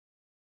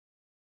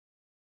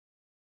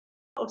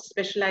of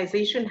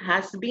specialization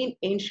has been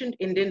ancient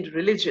Indian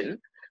religion,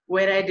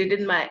 where I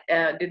did my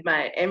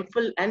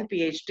MPhil and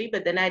PhD.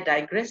 But then I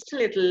digressed a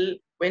little,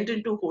 went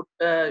into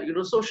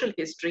social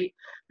history,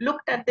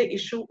 looked at the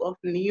issue of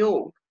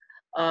niyoga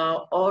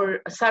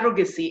or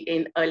surrogacy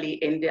in early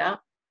India,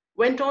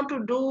 went on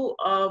to do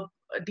a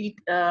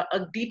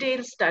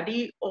detailed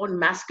study on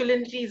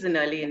masculinities in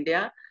early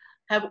India,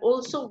 have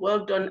also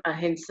worked on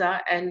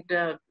ahimsa and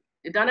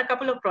done a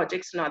couple of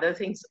projects and other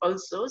things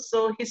also.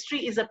 So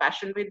history is a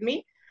passion with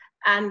me.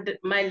 And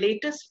my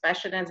latest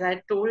passion, as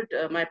I told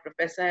my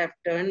professor, I've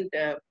turned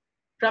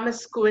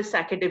promiscuous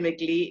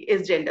academically,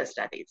 is gender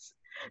studies.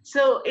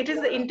 So it is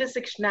the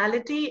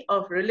intersectionality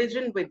of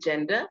religion with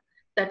gender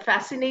that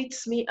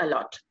fascinates me a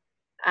lot.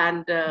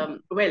 And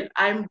well,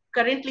 I'm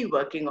currently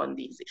working on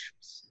these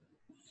issues.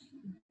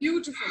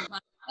 Beautiful,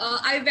 ma'am.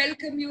 I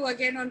welcome you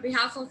again on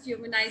behalf of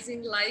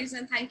Humanizing Lives,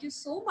 and thank you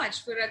so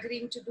much for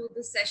agreeing to do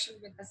this session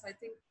with us. I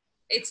think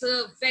it's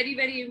a very,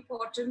 very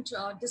important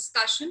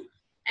discussion,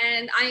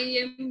 and I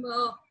am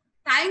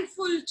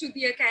thankful to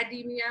the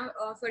academia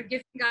for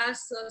giving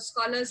us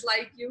scholars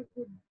like you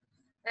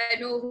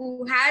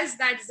who has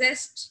that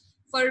zest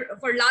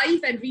for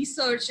life and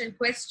research and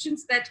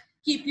questions that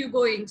keep you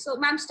going. So,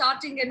 ma'am,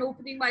 starting and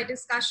opening my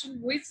discussion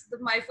with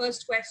my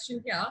first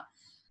question here.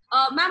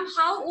 Ma'am,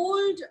 how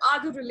old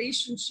are the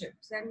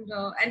relationships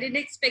and in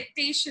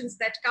expectations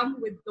that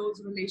come with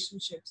those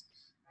relationships?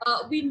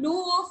 We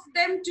know of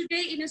them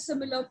today in a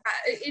similar,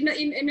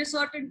 in a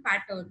certain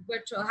pattern,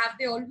 but have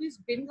they always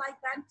been like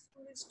that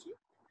through history?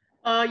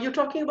 You're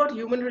talking about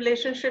human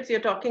relationships.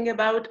 You're talking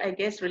about, I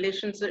guess,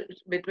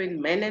 relationships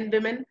between men and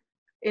women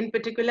in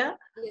particular.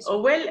 Yes,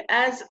 Well,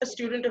 as a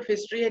student of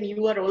history, and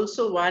you are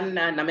also one,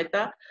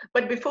 Namita.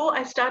 But before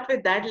I start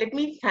with that, let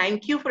me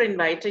thank you for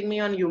inviting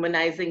me on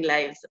Humanizing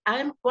Lives. I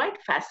am quite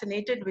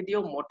fascinated with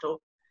your motto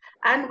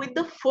and with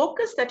the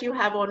focus that you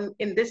have on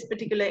in this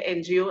particular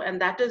NGO, and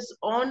that is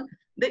on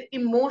the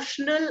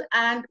emotional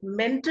and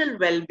mental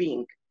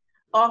well-being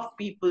of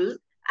people.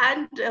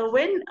 And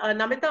when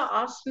Namita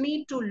asked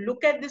me to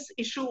look at this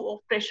issue of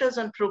pressures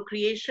on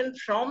procreation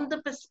from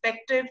the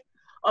perspective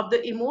of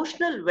the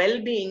emotional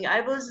well-being,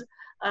 I was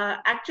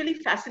actually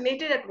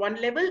fascinated at one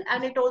level,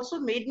 and it also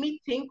made me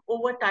think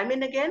over time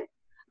and again.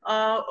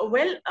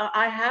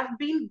 I have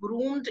been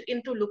groomed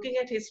into looking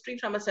at history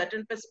from a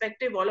certain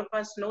perspective. All of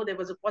us know there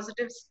was a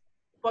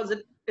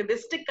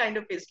positivistic kind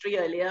of history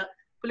earlier,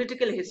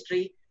 political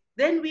history.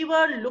 Then we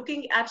were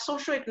looking at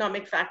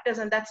socioeconomic factors,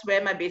 and that's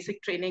where my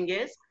basic training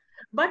is.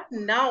 But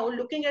now,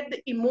 looking at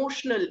the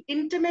emotional,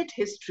 intimate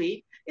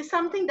history is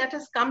something that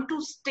has come to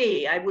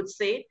stay, I would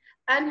say,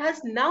 and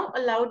has now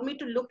allowed me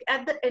to look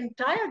at the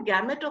entire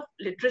gamut of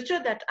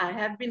literature that I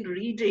have been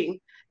reading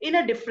in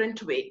a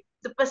different way.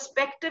 The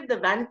perspective, the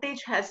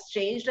vantage has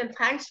changed, and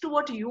thanks to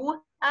what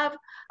you have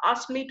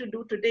asked me to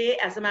do today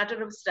as a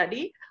matter of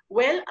study,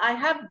 well, I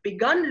have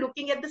begun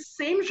looking at the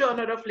same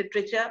genre of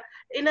literature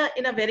in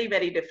a very,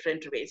 very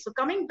different way. So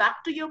coming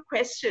back to your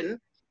question,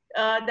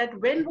 that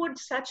when would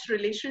such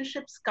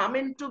relationships come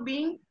into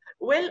being?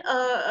 Well,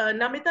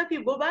 Namita, if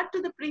you go back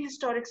to the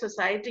prehistoric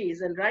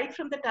societies and right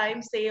from the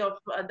time, say, of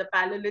the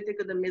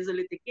Paleolithic or the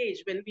Mesolithic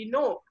age, when we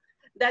know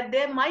that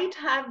there might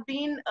have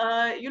been,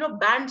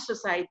 band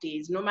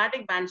societies,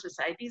 nomadic band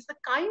societies, the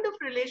kind of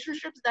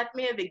relationships that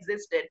may have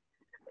existed.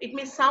 It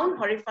may sound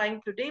horrifying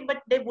today,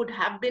 but they would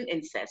have been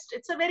incest.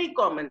 It's a very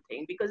common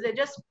thing because they're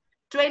just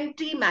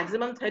 20,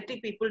 maximum 30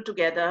 people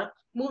together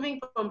moving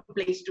from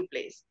place to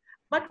place.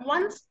 But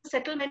once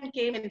settlement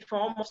came in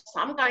form of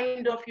some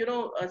kind of,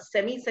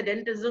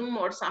 semi-sedentism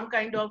or some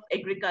kind of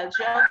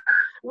agriculture,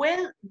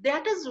 well,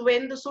 that is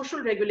when the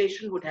social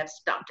regulation would have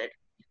started.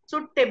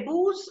 So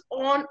taboos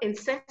on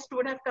incest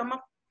would have come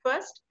up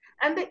first,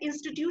 and the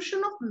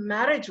institution of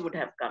marriage would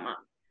have come up.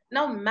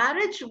 Now,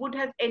 marriage would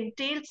have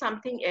entailed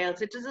something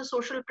else. It is a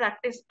social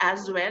practice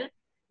as well,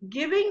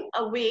 giving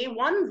away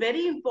one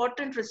very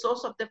important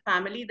resource of the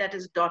family, that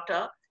is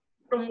daughter,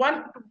 from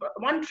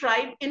one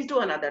tribe into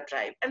another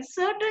tribe, and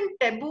certain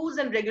taboos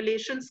and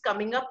regulations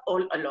coming up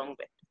all along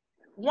with.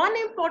 One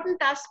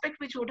important aspect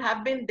which would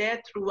have been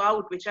there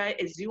throughout, which I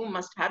assume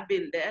must have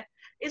been there,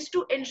 is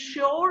to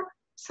ensure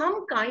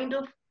some kind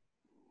of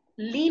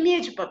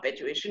lineage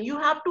perpetuation. You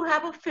have to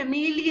have a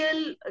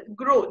familial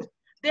growth.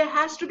 There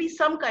has to be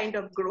some kind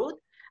of growth,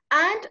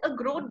 and a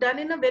growth done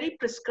in a very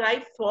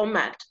prescribed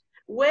format,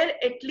 where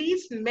at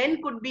least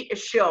men could be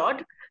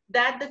assured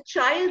that the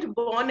child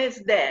born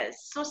is theirs.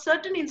 So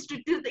certain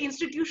the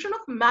institution of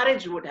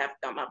marriage would have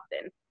come up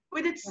then,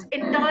 with its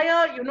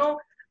entire,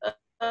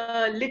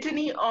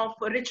 litany of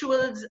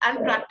rituals and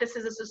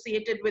practices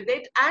associated with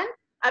it. And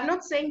I'm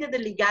not saying that the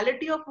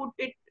legality of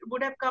it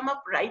would have come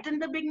up right in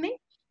the beginning,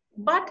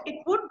 but it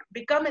would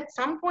become at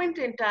some point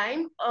in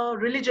time a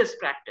religious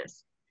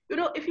practice.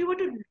 If you were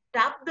to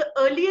tap the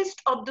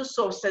earliest of the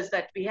sources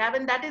that we have,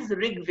 and that is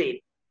Rig Veda.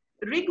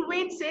 Rig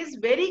Veda says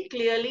very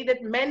clearly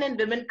that men and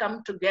women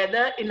come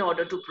together in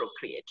order to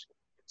procreate.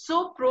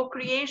 So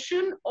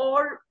procreation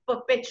or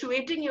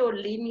perpetuating your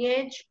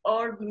lineage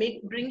or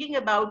bringing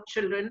about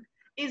children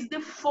is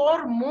the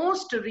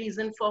foremost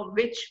reason for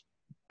which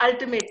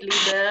ultimately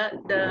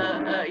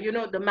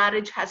the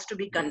marriage has to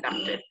be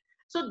conducted.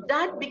 So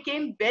that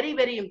became very,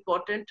 very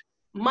important.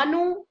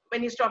 Manu,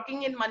 when he's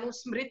talking in Manu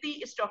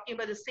Smriti, is talking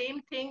about the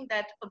same thing,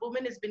 that a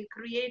woman has been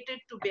created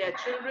to bear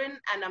children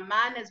and a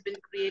man has been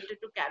created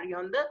to carry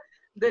on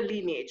the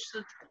lineage. So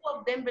two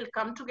of them will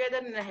come together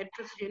in a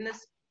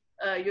heterogeneous,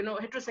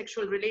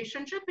 heterosexual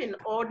relationship in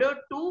order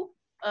to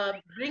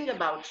bring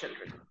about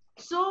children.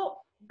 So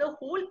the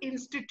whole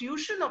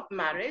institution of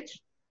marriage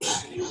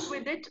brings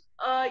with it,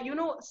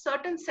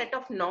 certain set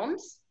of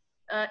norms.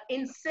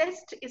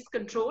 Incest is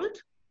controlled.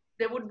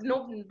 There would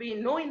be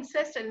no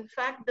incest. And in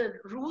fact, the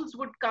rules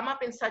would come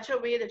up in such a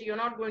way that you're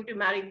not going to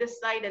marry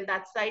this side and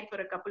that side for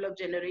a couple of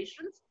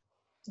generations.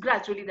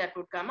 Gradually that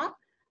would come up,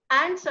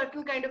 and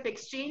certain kind of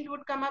exchange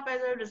would come up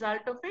as a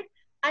result of it.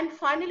 And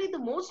finally, the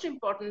most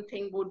important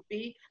thing would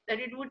be that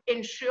it would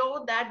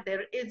ensure that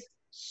there is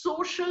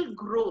social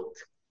growth,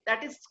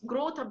 that is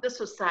growth of the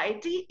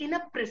society in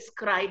a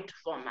prescribed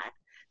format.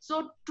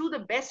 So to the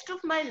best of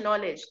my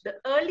knowledge, the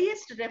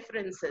earliest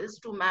references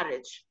to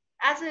marriage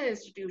as an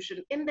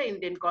institution in the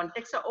Indian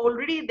context are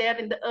already there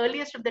in the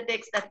earliest of the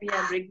texts that we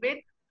have,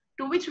 Rigved,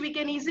 to which we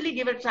can easily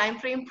give a time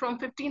frame from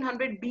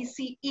 1500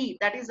 BCE,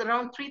 that is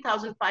around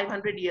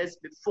 3,500 years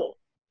before,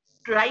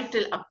 right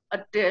till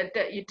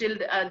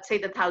say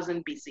the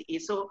 1000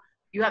 BCE. So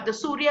you have the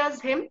Surya's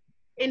hymn,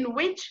 in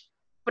which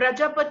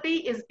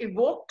Prajapati is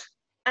evoked,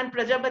 and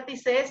Prajapati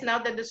says, now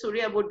that the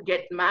Surya would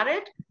get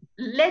married,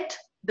 let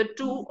the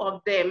two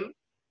of them,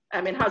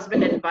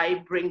 husband and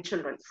wife, bring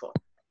children forth.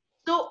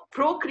 So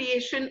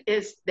procreation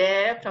is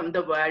there from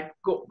the word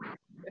go.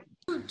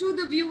 To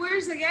the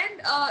viewers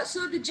again,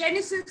 so the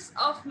genesis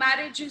of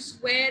marriage is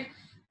where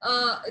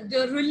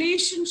the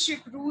relationship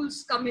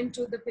rules come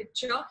into the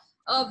picture.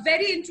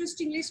 Very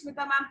interestingly, Smita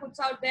ma'am puts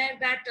out there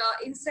that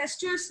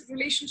incestuous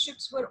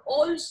relationships were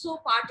also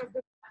part of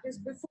the practice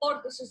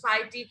before the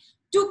society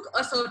took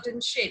a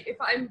certain shape. If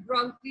I'm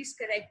wrong, please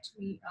correct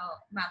me,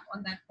 ma'am,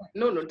 on that point.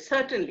 No,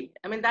 certainly.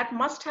 That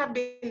must have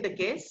been the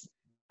case.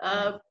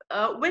 Namita,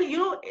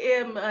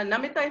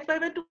 if I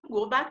were to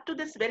go back to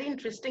this very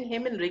interesting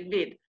hymn in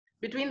Rigved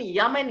between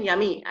Yam and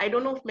Yami, I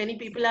don't know if many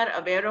people are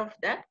aware of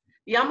that.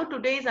 Yama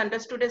today is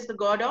understood as the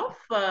god of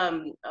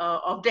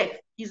death.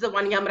 He's the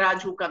one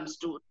Yamraj who comes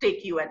to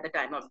take you at the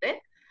time of death.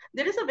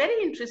 There is a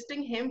very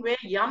interesting hymn where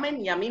Yam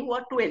and Yami, who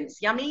are twins.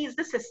 Yami is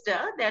the sister,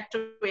 they are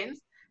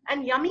twins.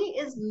 And Yami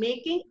is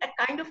making a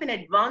kind of an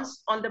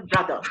advance on the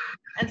brother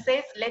and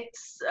says,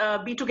 let's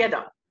be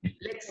together.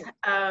 Let's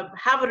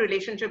have a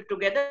relationship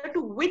together,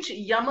 to which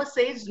Yama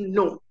says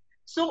no.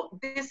 So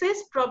this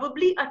is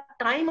probably a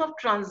time of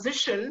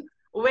transition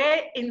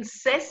where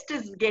incest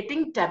is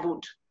getting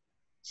tabooed.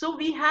 So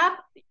we have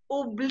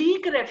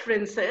oblique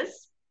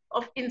references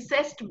of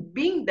incest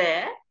being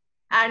there.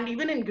 And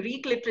even in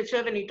Greek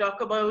literature, when you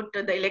talk about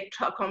the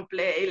Electra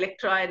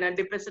and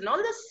Oedipus and all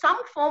this, some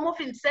form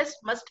of incest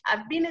must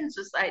have been in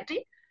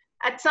society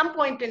at some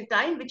point in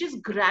time, which is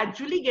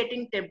gradually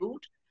getting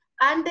tabooed,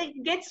 and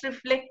it gets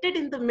reflected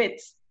in the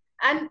myths.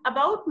 And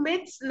about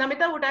myths,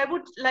 Namita, what I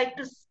would like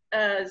to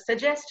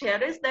suggest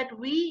here is that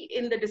we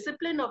in the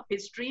discipline of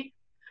history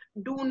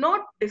do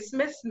not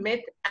dismiss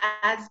myth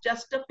as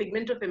just a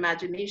figment of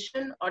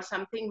imagination or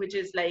something which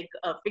is like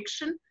a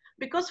fiction.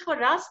 Because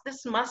for us,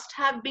 this must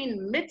have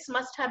been, myths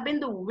must have been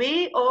the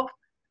way of,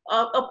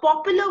 a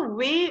popular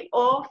way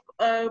of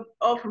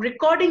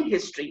recording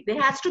history.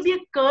 There has to be a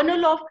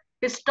kernel of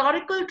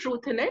historical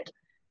truth in it.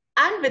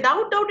 And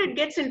without doubt, it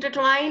gets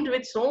intertwined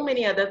with so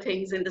many other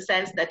things, in the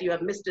sense that you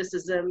have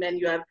mysticism and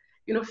you have,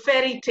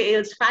 fairy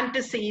tales,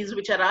 fantasies,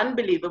 which are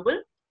unbelievable.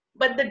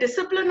 But the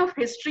discipline of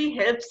history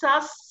helps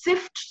us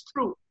sift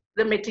through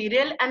the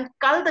material and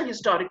cull the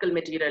historical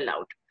material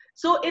out.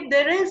 So if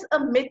there is a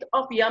myth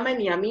of Yam and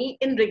Yami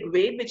in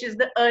Rigved, which is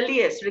the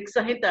earliest, Rig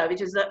Samhita,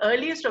 which is the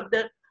earliest of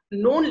the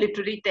known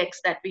literary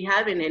texts that we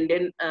have in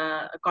Indian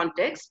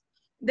context,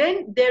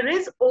 then there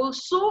is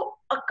also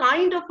a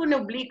kind of an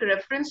oblique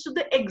reference to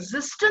the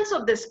existence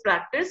of this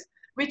practice,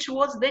 which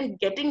was then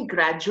getting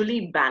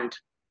gradually banned.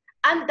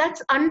 And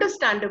that's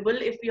understandable.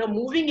 If you're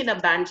moving in a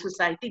banned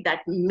society,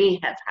 that may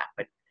have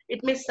happened.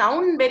 It may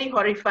sound very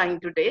horrifying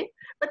today,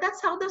 but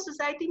that's how the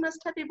society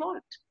must have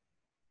evolved.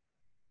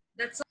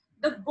 That's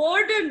the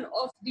burden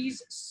of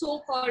these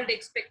so-called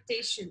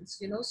expectations,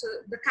 so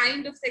the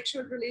kind of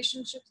sexual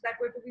relationships that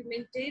were to be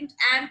maintained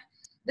and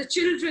the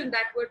children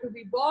that were to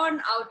be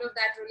born out of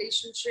that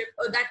relationship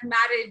or that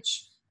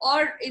marriage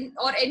or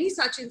any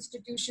such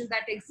institution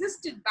that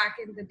existed back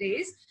in the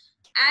days.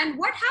 And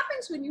what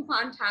happens when you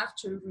can't have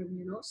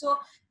children, So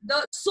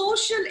the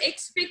social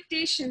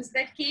expectations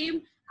that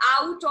came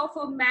out of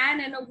a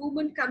man and a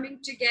woman coming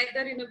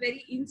together in a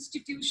very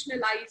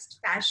institutionalized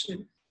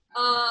fashion.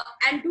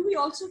 And do we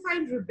also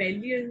find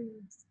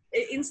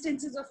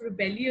instances of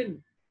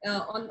rebellion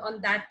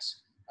on that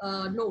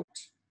note?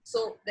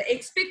 So the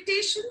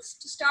expectations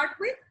to start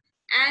with,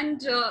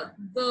 and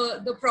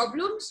the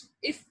problems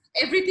if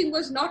everything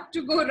was not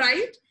to go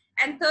right,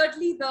 And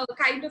thirdly, the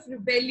kind of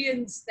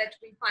rebellions that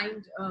we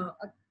find,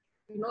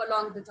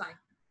 along the time.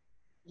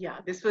 Yeah,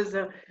 this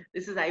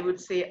is, I would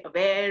say, a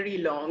very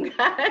long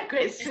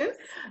question,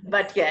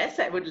 but yes,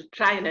 I would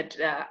try and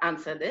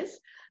answer this.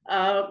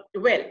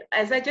 Well,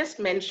 as I just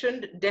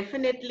mentioned,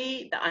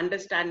 definitely the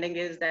understanding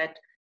is that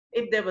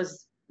if there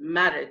was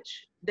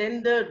marriage,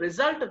 then the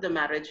result of the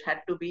marriage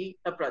had to be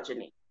a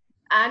progeny.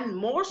 And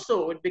more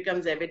so, it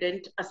becomes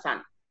evident a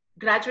son.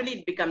 Gradually,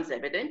 it becomes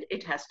evident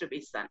it has to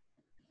be son.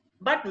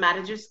 But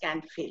marriages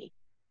can fail.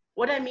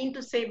 What I mean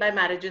to say by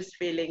marriages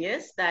failing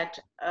is that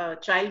a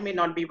child may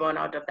not be born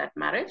out of that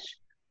marriage,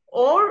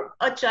 or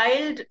a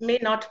child may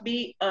not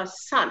be a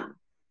son.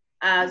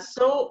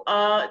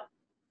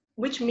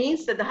 Which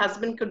means that the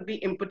husband could be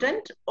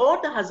impotent or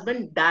the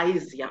husband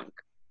dies young.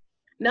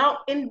 Now,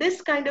 in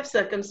this kind of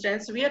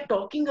circumstance, we are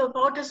talking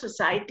about a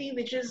society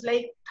which is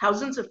like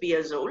thousands of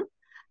years old,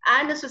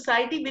 and a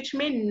society which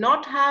may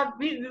not have,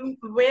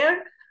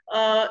 where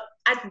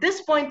at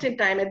this point in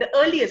time, at the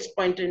earliest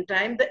point in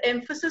time, the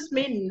emphasis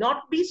may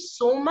not be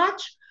so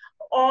much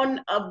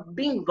on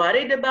being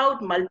worried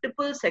about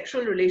multiple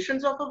sexual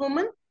relations of a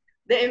woman.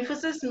 The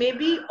emphasis may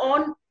be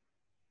on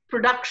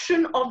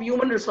production of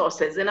human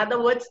resources, in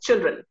other words,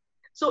 children.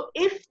 So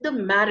if the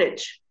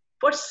marriage,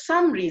 for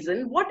some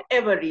reason,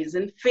 whatever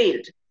reason,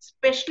 failed,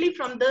 especially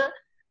from the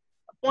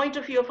point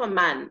of view of a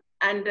man,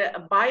 and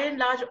by and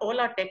large, all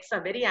our texts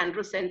are very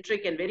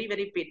androcentric and very,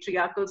 very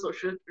patriarchal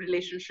social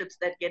relationships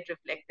that get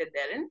reflected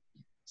therein.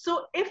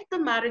 So if the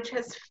marriage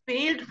has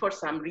failed for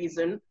some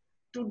reason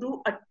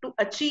to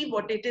achieve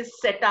what it is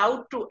set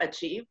out to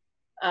achieve,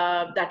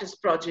 that is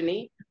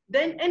progeny,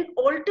 then an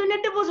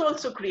alternative was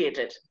also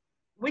created,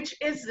 which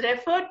is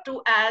referred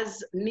to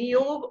as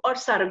niyoga or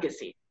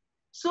surrogacy.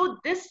 So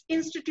this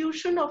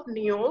institution of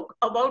niyoga,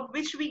 about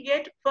which we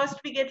get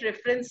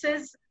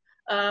references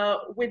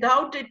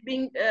without it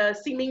being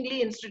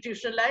seemingly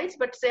institutionalized,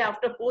 but say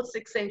after 4th,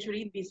 6th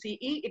century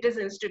BCE, it is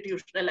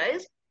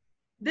institutionalized.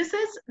 This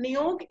is,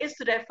 niyoga is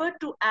referred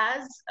to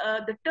as,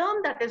 the term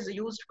that is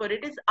used for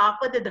it is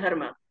apad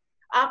dharma.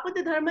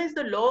 Apad dharma is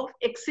the law of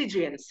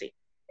exigency.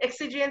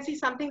 Exigency is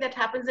something that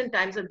happens in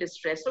times of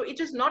distress. So it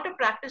is not a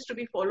practice to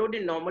be followed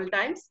in normal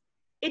times.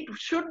 It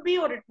should be,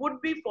 or it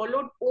would be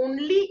followed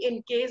only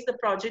in case the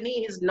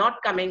progeny is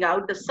not coming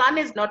out, the son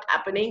is not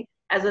happening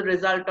as a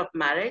result of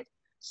marriage.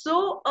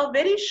 So a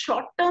very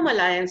short-term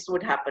alliance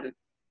would happen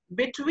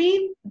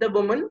between the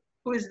woman,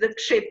 who is the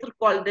kshetra,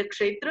 called the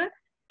kshetra,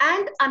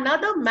 and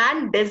another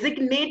man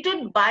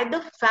designated by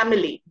the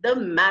family, the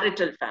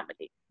marital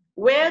family,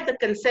 where the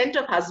consent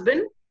of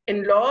husband,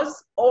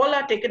 in-laws, all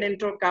are taken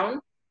into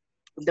account.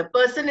 The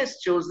person is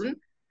chosen.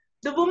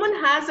 The woman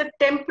has a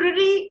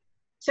temporary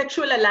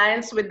sexual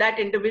alliance with that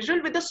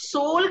individual with the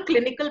sole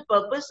clinical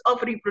purpose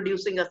of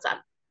reproducing a son.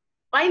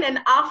 Fine. And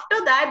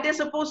after that, they're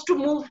supposed to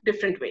move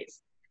different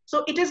ways.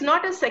 So it is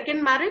not a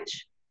second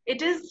marriage.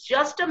 It is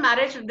just a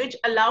marriage which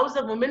allows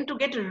a woman to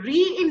get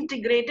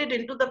reintegrated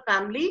into the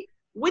family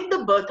with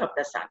the birth of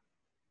the son.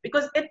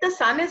 Because if the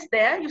son is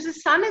there, you see,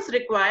 son is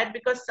required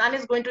because son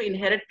is going to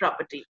inherit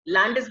property.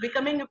 Land is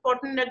becoming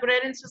important in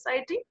agrarian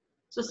society.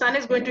 So son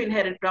is going to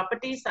inherit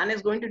property. Son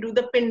is going to do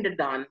the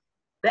pindadan,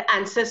 the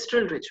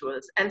ancestral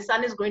rituals, and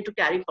son is going to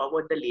carry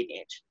forward the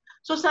lineage.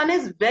 So son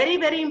is very,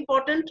 very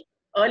important.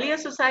 Earlier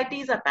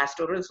societies are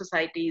pastoral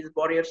societies,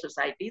 warrior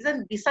societies,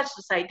 and such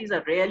societies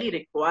are really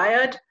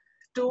required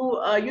to,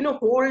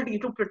 hold you,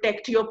 to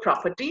protect your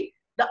property.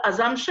 The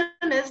assumption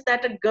is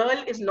that a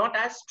girl is not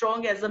as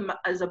strong as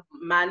a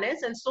man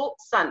is, and so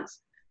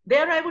sons.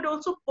 There I would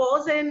also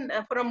pause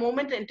for a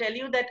moment and tell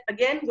you that,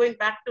 again, going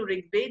back to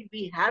Rigved,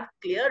 we have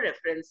clear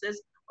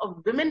references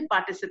of women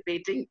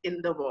participating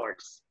in the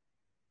wars.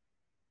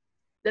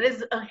 There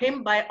is a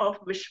hymn of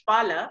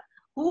Vishpala,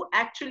 who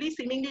actually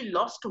seemingly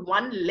lost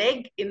one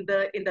leg in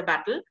the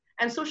battle.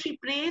 And so she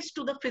prays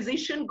to the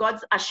physician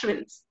gods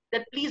Ashwins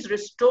that please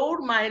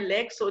restore my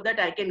leg so that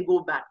I can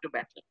go back to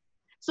battle.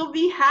 So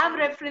we have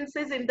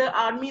references in the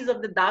armies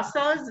of the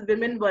Dasas,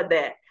 women were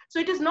there. So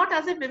it is not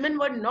as if women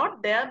were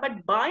not there,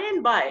 but by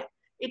and by,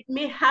 it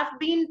may have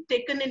been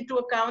taken into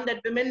account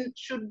that women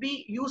should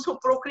be used for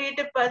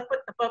procreative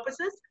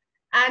purposes,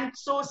 and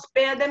so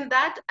spare them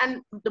that,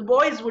 and the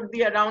boys would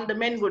be around, the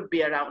men would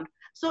be around.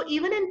 So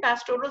even in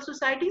pastoral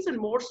societies, and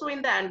more so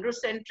in the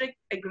androcentric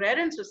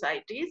agrarian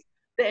societies,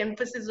 the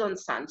emphasis on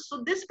sons.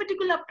 So this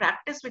particular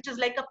practice, which is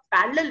like a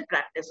parallel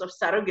practice of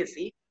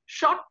surrogacy,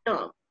 short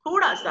term,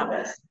 थोड़ा सा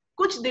बस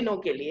कुछ दिनों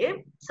के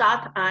लिए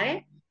साथ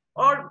आए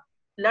और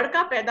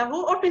लड़का पैदा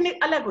हो और फिर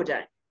अलग हो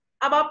जाए.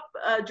 अब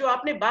आप जो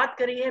आपने बात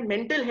करी है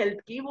मेंटल हेल्थ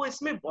की, वो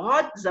इसमें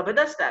बहुत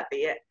जबरदस्त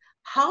आती है.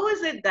 How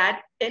is it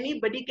that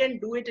anybody can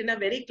do it in a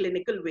very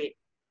clinical way?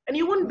 And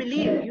you won't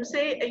believe, you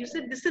say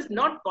this is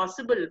not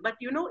possible, but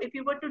if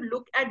you were to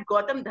look at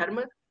Gautam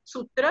Dharma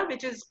Sutra,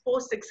 which is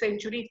post-6th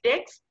century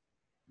text,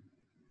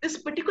 this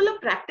particular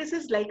practice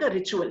is like a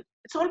ritual.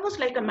 It's almost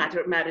like a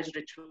marriage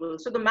ritual.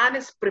 So the man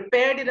is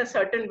prepared in a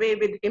certain way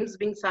with hymns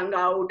being sung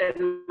out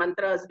and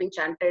mantras being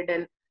chanted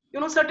and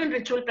certain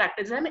ritual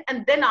practice,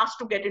 and then asked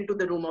to get into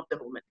the room of the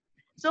woman.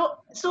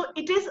 So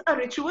it is a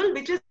ritual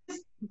which is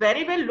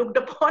very well looked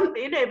upon.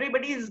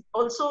 Everybody is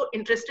also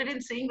interested in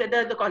seeing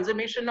whether the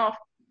consummation of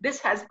this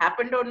has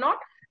happened or not.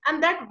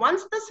 And that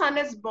once the son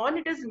is born,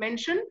 it is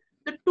mentioned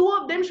the two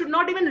of them should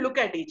not even look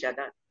at each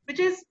other, which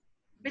is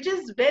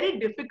very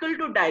difficult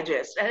to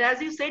digest. And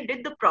as you said,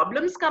 did the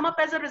problems come up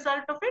as a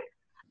result of it?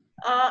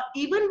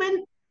 Even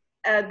when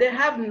there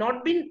have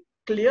not been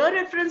clear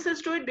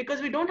references to it,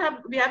 because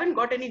we haven't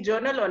got any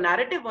journal or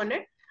narrative on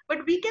it,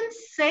 but we can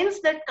sense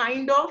that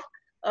kind of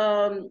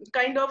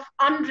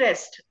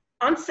unrest,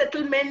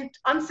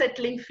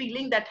 unsettling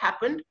feeling that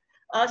happened,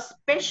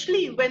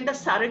 especially when the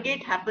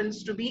surrogate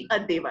happens to be a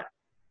deva.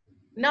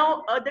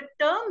 Now, the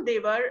term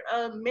devar,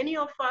 many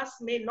of us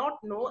may not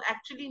know,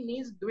 actually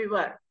means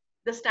dvivar,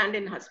 the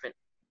stand-in husband.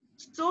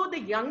 So the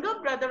younger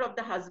brother of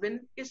the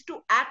husband is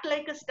to act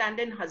like a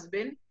stand-in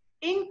husband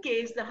in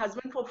case the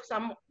husband, for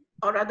some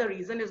or other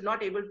reason, is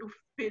not able to,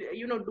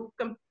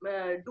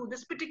 do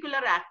this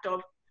particular act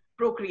of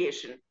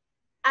procreation.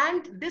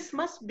 And this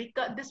must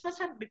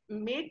have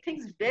made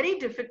things very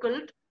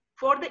difficult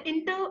for the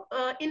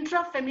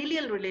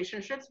intrafamilial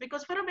relationships,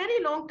 because for a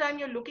very long time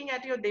you're looking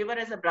at your devar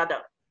as a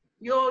brother.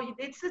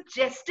 It's a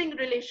jesting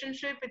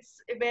relationship.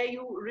 It's where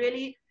you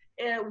really,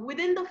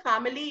 within the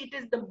family, it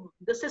is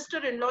the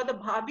sister-in-law, the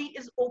bhabi,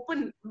 is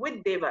open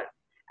with devar,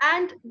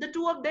 and the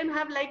two of them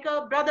have like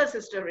a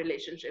brother-sister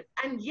relationship.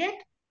 And yet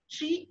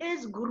she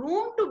is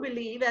groomed to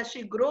believe, as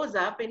she grows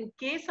up, in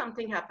case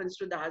something happens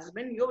to the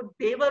husband, your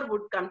devar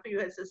would come to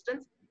your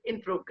assistance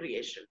in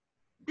procreation.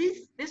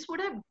 This would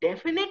have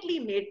definitely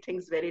made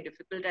things very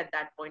difficult at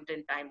that point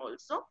in time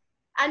also.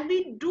 And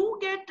we do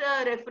get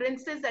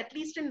references, at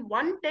least in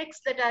one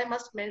text that I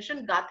must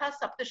mention, Gatha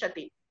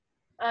Saptashati.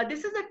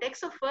 This is a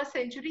text of 1st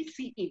century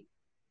CE.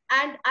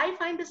 And I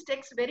find this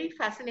text very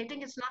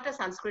fascinating. It's not a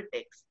Sanskrit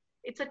text.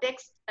 It's a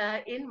text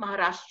in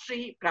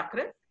Maharashtri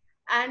Prakrit.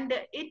 And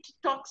it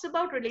talks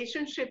about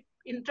relationship,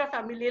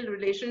 intrafamilial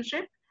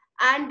relationship.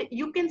 And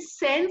you can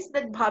sense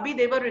that Bhabi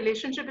Deva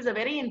relationship is a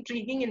very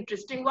intriguing,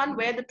 interesting one,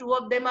 where the two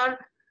of them are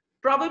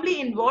probably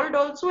involved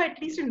also. At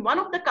least in one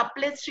of the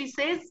couplets, she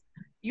says,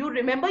 you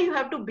remember you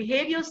have to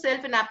behave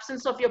yourself in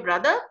absence of your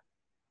brother.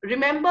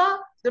 Remember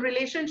the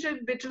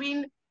relationship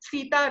between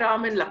Sita,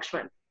 Ram, and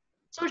Lakshman.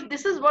 So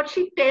this is what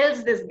she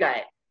tells this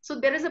guy. So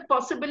there is a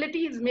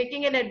possibility he's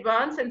making an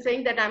advance and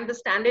saying that I'm the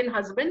stand-in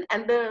husband,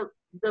 and the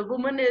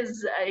woman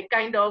is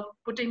kind of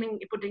putting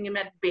him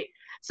at bay.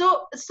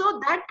 So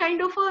that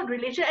kind of a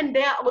relation. And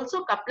there are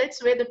also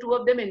couplets where the two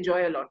of them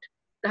enjoy a lot.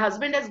 The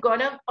husband has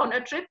gone on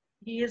a trip.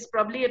 He is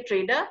probably a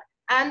trader,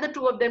 and the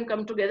two of them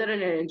come together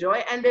and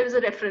enjoy. And there is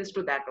a reference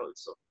to that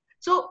also.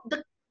 So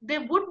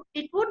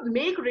it would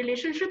make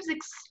relationships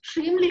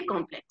extremely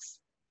complex.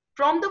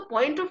 From the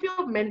point of view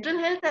of mental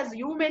health, as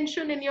you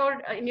mentioned in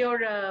your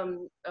NGO,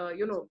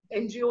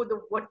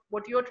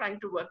 what you're trying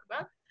to work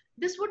about,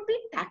 this would be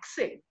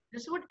taxing.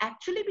 This would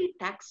actually be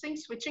taxing,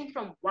 switching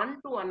from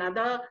one to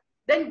another,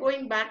 then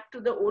going back to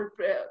the old,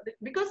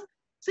 because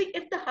see,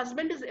 if the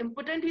husband is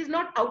impotent, he's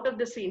not out of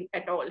the scene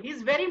at all.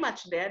 He's very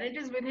much there. It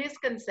is with his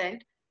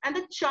consent. And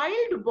the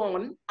child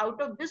born out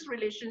of this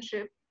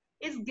relationship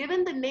is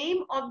given the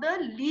name of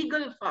the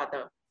legal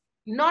father,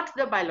 not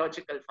the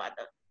biological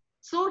father.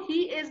 So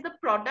he is the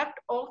product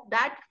of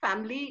that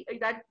family,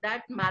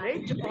 that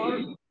marriage,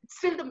 or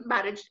still the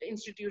marriage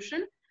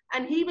institution,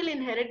 and he will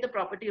inherit the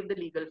property of the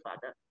legal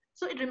father.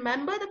 So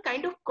remember the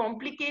kind of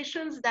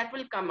complications that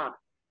will come up.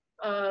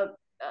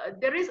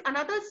 There is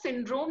another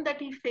syndrome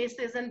that he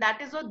faces, and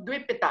that is a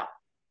dvipita.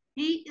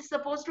 He is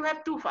supposed to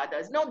have two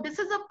fathers. Now, this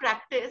is a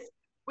practice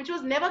which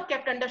was never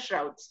kept under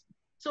shrouds.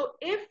 So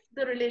if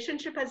the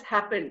relationship has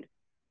happened,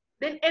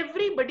 then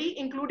everybody,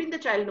 including the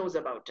child, knows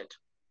about it.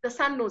 The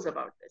son knows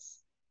about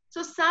this.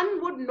 So son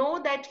would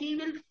know that he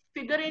will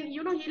figure in,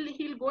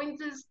 he'll go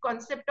into this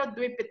concept of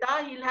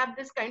dvipita. He'll have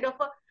this kind of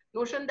a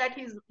notion that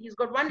he's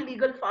got one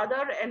legal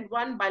father and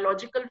one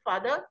biological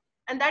father.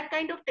 And that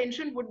kind of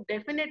tension would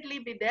definitely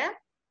be there.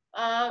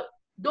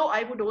 Though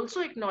I would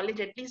also acknowledge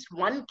at least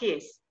one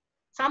case.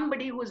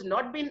 Somebody who has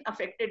not been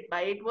affected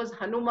by it was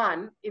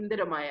Hanuman in the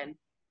Ramayana.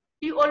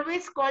 He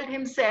always called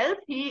himself,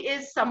 he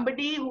is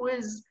somebody who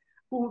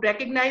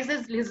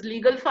recognizes his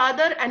legal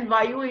father, and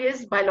Vayu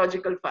his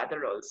biological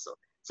father also.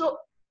 So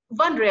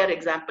one rare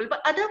example,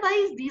 but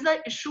otherwise these are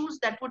issues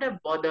that would have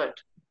bothered.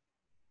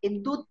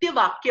 In Dutya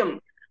Vakyam,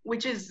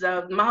 which is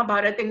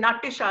Mahabharata, in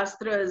Natya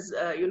Shastra's,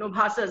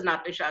 Bhasa's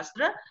Natya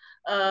Shastra,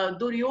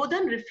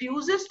 Duryodhan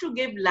refuses to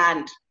give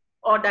land,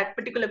 or that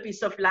particular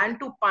piece of land,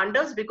 to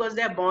Pandavas because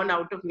they are born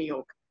out of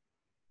niyoga.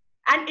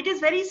 And it is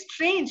very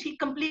strange. He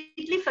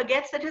completely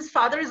forgets that his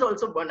father is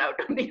also born out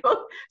of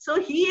niyoga. So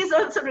he is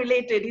also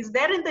related. He's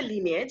there in the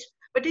lineage,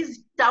 but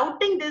he's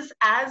touting this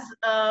as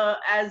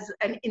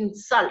an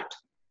insult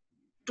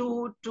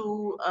to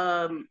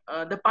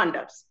the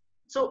Pandavas.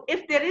 So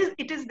if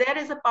it is there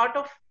as a part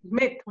of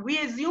myth, we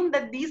assume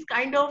that these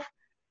kind of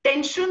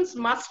tensions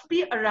must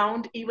be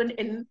around even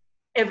in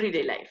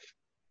everyday life.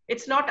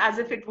 It's not as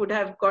if it would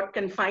have got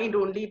confined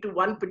only to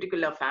one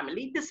particular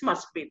family. This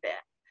must be there.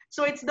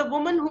 So it's the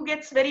woman who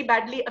gets very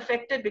badly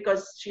affected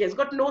because she has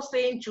got no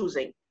say in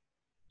choosing.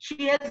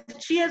 She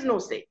has no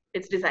say.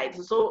 It's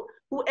decided. So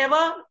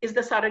whoever is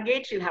the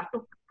surrogate, she'll have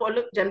to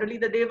follow generally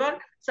the Deva.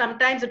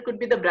 Sometimes it could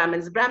be the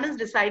Brahmins. Brahmins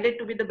decided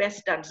to be the best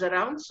studs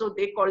around, so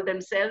they call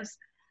themselves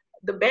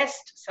the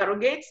best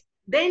surrogates.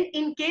 Then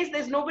in case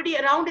there's nobody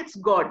around, it's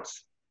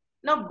gods.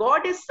 Now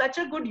God is such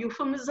a good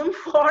euphemism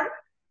for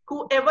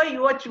whoever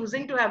you are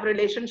choosing to have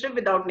relationship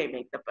without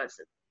naming the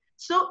person.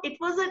 So it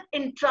was an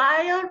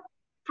entire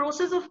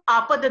process of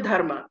apad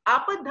dharma.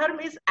 Apad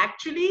dharma is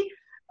actually,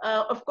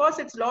 of course,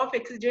 it's law of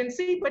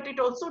exigency, but it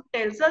also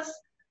tells us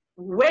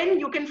when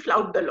you can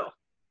flout the law.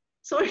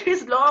 So it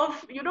is law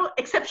of,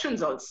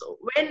 exceptions also,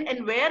 when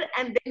and where,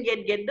 and then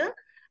get the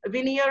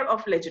veneer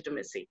of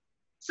legitimacy.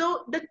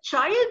 So the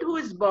child who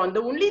is born,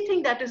 the only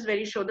thing that is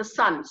very sure, the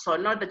son, so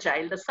not the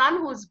child, the son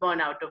who is born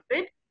out of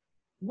it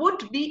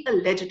would be a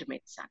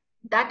legitimate son.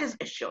 That is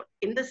assured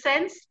in the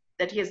sense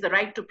that he has the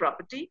right to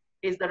property,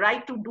 he has the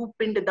right to do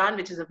pindadan,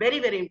 which is a very,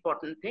 very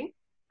important thing.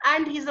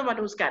 And he's the one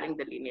who's carrying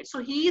the lineage. So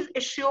he is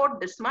assured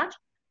this much,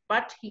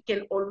 but he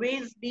can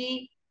always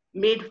be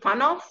made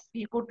fun of.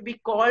 He could be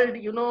called,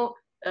 you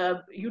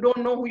don't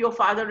know who your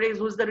father is,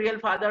 who's the real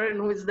father and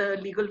who is the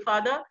legal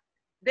father.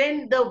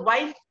 Then the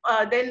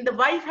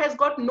wife has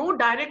got no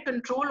direct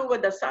control over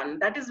the son.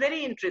 That is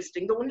very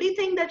interesting. The only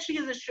thing that she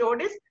is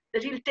assured is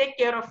that he'll take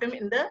care of him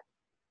in the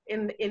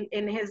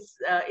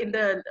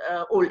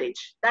old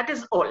age. That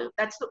is all.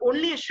 That's the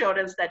only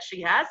assurance that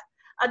she has.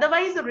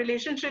 Otherwise, the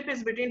relationship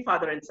is between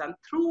father and son.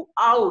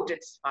 Throughout,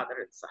 it's father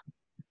and son.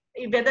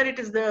 Whether it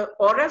is the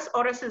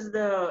Orus is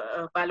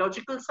the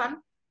biological son,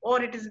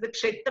 or it is the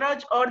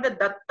Kshetraj, or the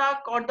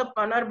Dattak, or the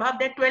Panarbhav.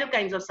 There are 12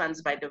 kinds of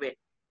sons, by the way,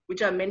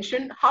 which are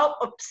mentioned. How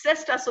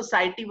obsessed our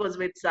society was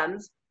with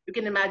sons. You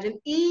can imagine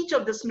each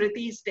of the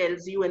Smritis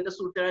tells you in the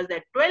sutras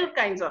that 12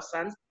 kinds of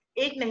sons.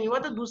 एक नहीं हुआ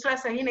तो दूसरा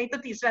सही, नहीं तो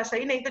तीसरा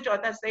सही, नहीं तो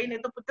चौथा सही, नहीं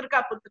तो पुत्र का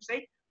पुत्र सही,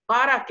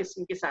 12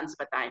 किस्म के sons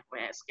बताए हुए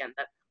हैं इसके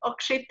अंदर. और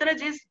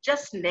Kshetraj is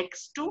just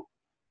next to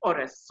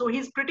Orus, so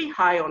he's pretty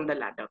high on the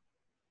ladder,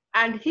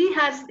 and he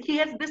has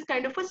this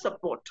kind of a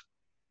support.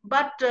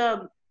 But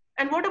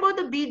and what about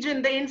the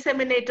Bijin, the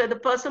inseminator, the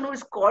person who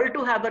is called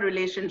to have a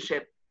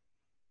relationship?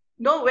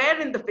 Nowhere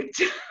in the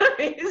picture.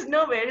 He's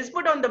nowhere. He's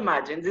put on the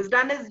margins. He's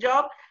done his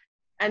job,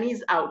 and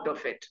he's out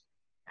of it.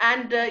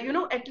 And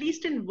at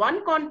least in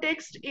one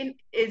context, in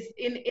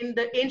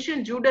the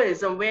ancient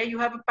Judaism, where you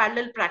have a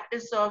parallel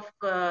practice of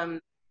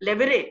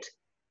levirate,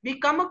 we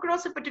come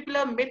across a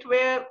particular myth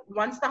where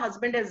once the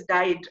husband has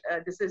died,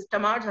 this is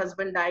Tamar's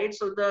husband died,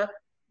 so the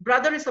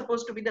brother is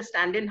supposed to be the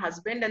stand-in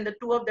husband, and the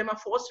two of them are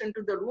forced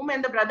into the room,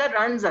 and the brother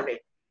runs away.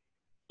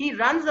 He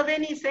runs away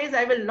and he says,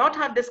 I will not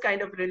have this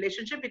kind of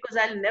relationship because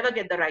I'll never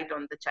get the right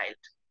on the child.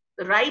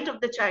 The right of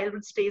the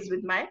child stays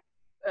with my,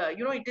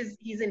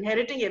 he's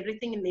inheriting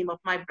everything in name of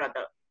my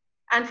brother.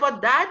 And for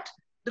that,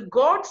 the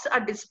gods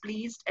are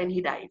displeased and he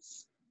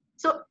dies.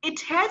 So it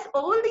has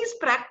all these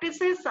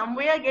practices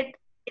somewhere get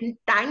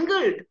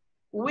entangled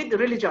with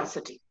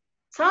religiosity.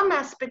 Some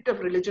aspect of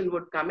religion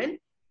would come in,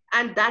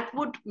 and that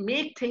would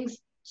make things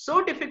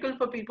so difficult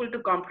for people to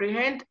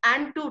comprehend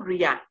and to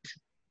react.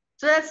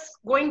 So that's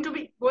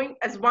going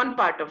as one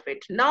part of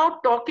it. Now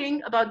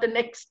talking about the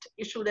next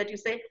issue that you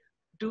say,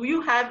 do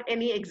you have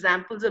any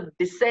examples of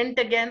dissent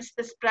against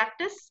this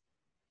practice?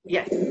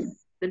 Yes,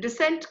 the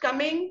dissent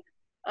coming,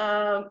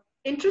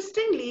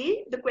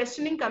 interestingly, the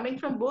questioning coming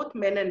from both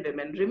men and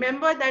women.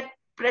 Remember that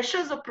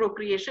pressures of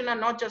procreation are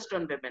not just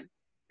on women,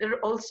 they're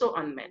also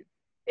on men.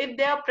 If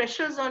there are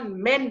pressures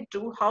on men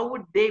too, how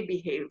would they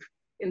behave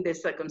in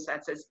these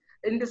circumstances?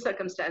 In this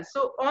circumstance.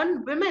 So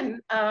on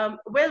women,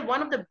 well,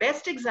 one of the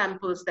best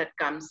examples that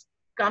comes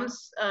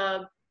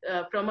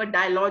from a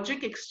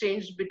dialogic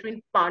exchange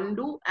between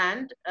Pandu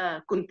and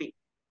Kunti.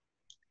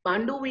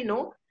 Pandu, we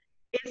know,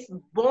 is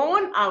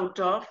born out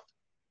of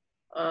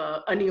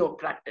a neo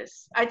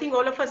practice. I think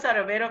all of us are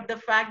aware of the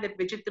fact that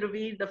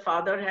Vichitraveer, the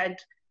father, had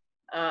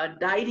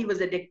died. He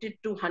was addicted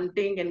to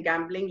hunting and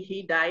gambling.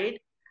 He died.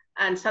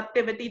 And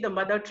Satyavati, the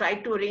mother,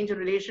 tried to arrange a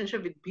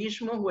relationship with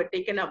Bhishma, who had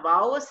taken a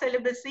vow of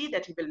celibacy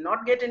that he will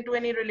not get into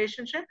any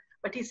relationship.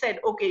 But he said,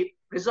 okay,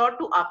 resort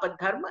to apad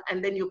dharma,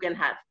 and then you can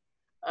have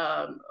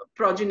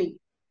progeny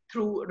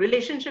through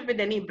relationship with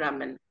any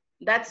Brahmin.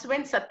 That's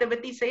when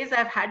Satyavati says,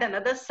 I've had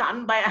another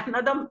son by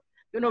another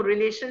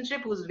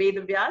relationship, who's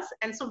Vedvyas.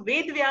 And so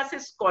Vedvyas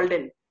is called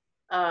in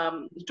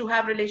to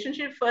have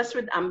relationship first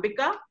with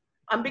Ambika.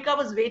 Ambika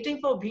was waiting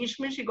for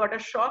Bhishma. She got a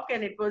shock,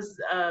 and it was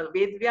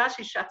Vedvyas.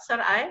 She shuts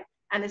her eye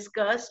and is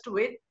cursed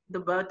with the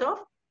birth of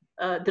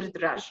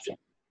Dhritarashtra.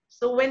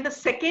 So when the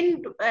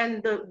second,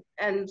 and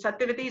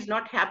Satyavati is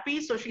not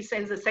happy, so she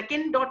sends a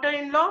second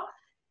daughter-in-law.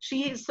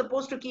 She is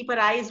supposed to keep her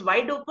eyes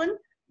wide open,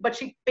 but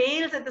she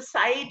pales at the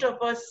sight of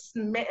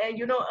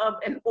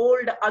an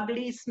old,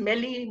 ugly,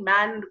 smelly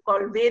man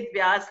called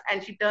Vedvyas,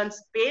 and she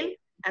turns pale,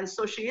 and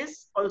so she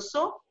is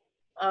also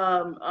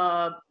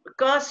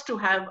cursed to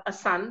have a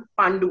son,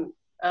 Pandu,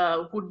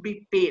 who'd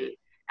be pale.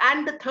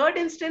 And the third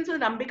instance,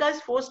 when Ambika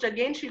is forced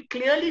again, she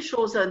clearly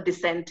shows her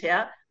dissent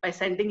here by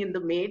sending in the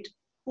maid,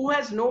 who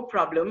has no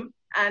problem,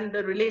 and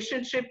the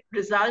relationship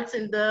results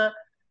in the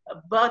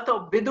birth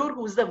of Vidur,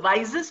 who's the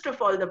wisest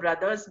of all the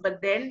brothers,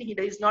 but then he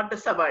is not the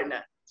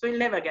Savarna. So he'll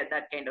never get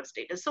that kind of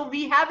status. So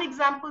we have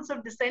examples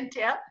of descent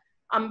here,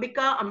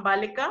 Ambika,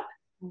 Ambalika,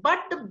 but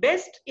the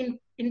best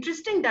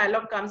interesting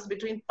dialogue comes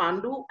between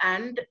Pandu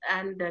and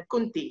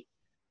Kunti.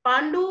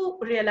 Pandu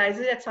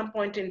realizes at some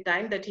point in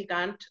time that he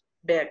can't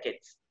bear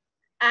kids.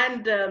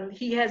 And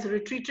he has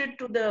retreated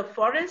to the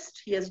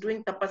forest. He is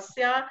doing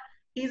tapasya.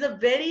 He's a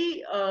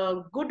very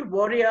good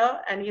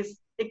warrior, and he's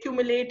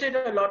accumulated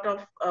a lot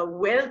of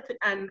wealth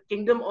and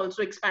kingdom,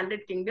 also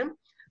expanded kingdom.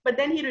 But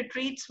then he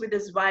retreats with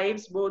his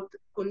wives, both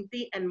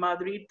Kunti and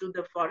Madhuri, to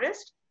the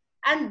forest.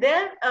 And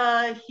there,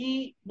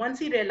 once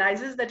he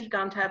realizes that he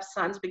can't have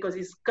sons because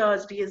he's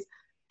cursed, he has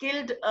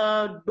killed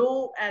a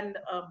doe and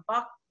a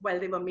buck while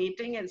they were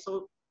mating. And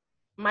so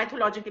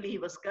mythologically, he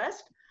was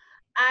cursed.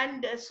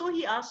 And so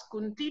he asked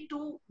Kunti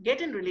to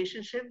get in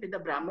relationship with the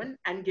Brahmin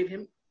and give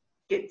him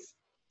kids,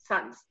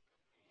 sons.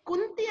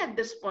 Kunti at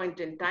this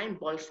point in time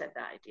balks at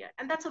the idea.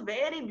 And that's a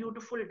very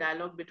beautiful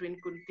dialogue between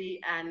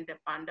Kunti and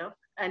Pandu.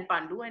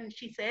 And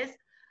she says,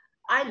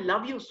 I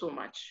love you so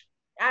much.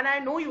 And I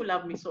know you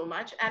love me so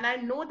much. And I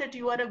know that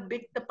you are a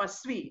big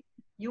tapasvi.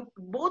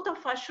 Both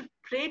of us should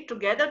pray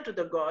together to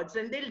the gods,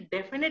 and they'll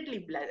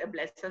definitely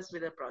bless us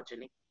with a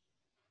progeny.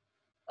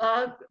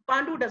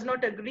 Pandu does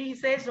not agree. He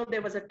says, no,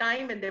 there was a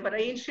time when there were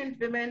ancient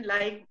women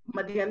like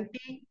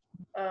Madhyanti,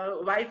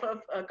 wife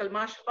of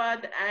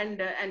Kalmashpad, and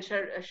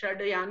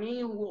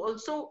Shardayani, who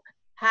also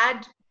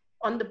had,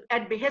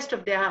 at behest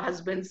of their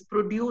husbands,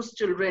 produced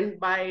children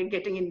by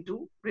getting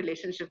into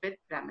relationship with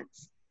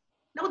Brahmins.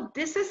 Now,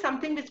 this is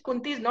something which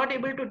Kunti is not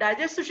able to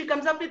digest, so she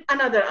comes up with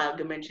another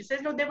argument. She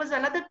says, no, there was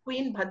another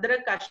queen, Bhadra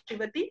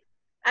Kashivati,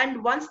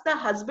 and once the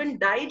husband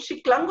died, she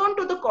clung on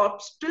to the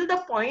corpse till the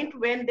point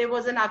when there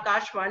was an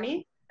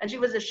Akashvani, and she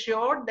was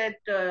assured that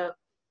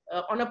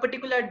on a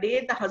particular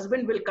day, the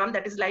husband will come,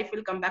 that his life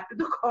will come back to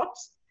the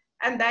corpse,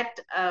 and that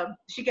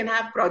she can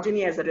have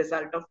progeny as a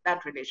result of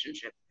that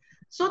relationship.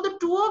 So the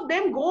two of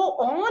them go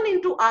on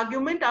into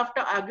argument after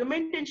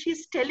argument, and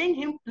she's telling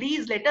him,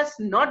 please let us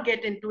not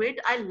get into it.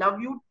 I love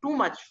you too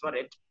much for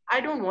it.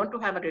 I don't want to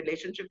have a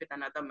relationship with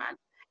another man.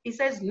 He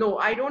says, no,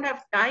 I don't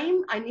have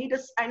time. I need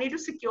to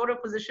secure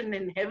a position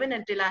in heaven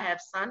until I have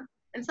son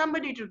and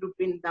somebody to do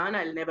Pindan.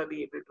 I'll never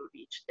be able to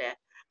reach there.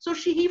 So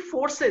he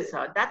forces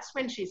her. That's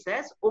when she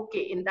says,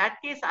 okay, in that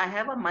case, I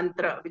have a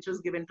mantra, which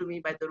was given to me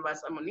by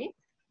Durvasa Muni,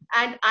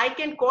 and I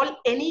can call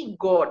any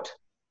god.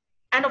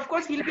 And of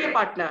course, he'll be a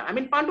partner. I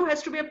mean, Pandu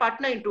has to be a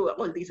partner into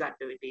all these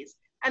activities.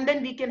 And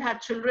then we can have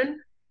children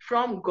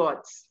from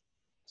gods.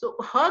 So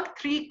her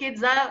 3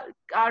 kids are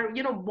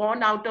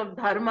born out of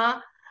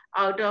Dharma,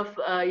 out of,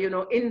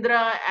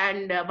 Indra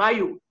and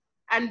Vayu.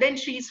 And then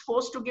she's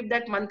forced to give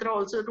that mantra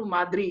also to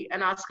Madhuri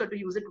and ask her to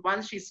use it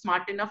once she's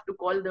smart enough to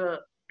call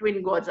the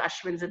twin gods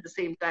Ashwins at the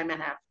same time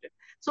and have to.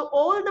 So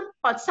all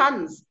the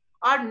sons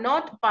are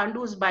not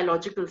Pandu's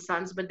biological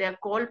sons, but they are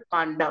called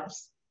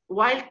Pandavas.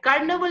 While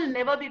Karna will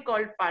never be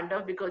called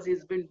Pandav because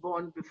he's been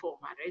born before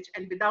marriage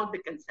and without the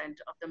consent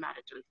of the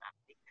marital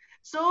family.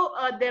 So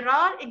there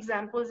are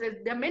examples,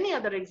 there are many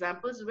other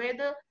examples where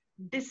the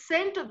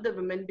descent of the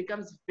women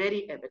becomes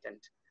very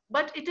evident.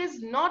 But it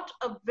is not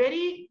a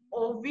very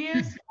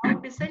obvious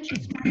descent.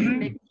 She's trying to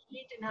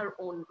negotiate in her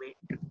own way,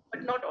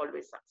 but not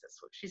always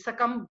successful. She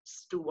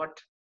succumbs to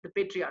what the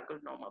patriarchal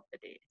norm of the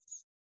day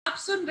is. आप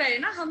सुन रहे हैं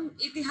ना, हम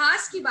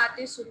इतिहास की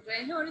बातें सुन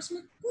रहे हैं और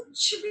इसमें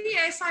कुछ भी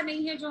ऐसा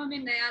नहीं है जो हमें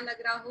नया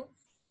लग रहा हो,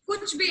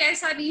 कुछ भी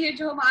ऐसा नहीं है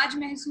जो हम आज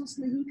महसूस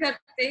नहीं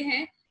करते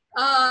हैं।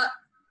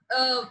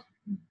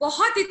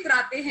 बहुत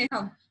इतराते हैं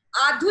हम,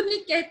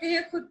 आधुनिक कहते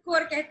हैं खुद को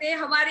और कहते हैं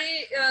हमारे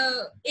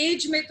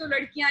एज में तो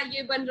लड़कियां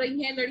ये बन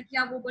रही हैं,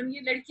 लड़कियां वो बन रही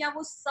हैं। लड़कियां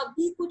वो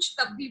सभी कुछ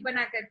तब भी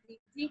बना करती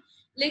थी,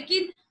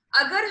 लेकिन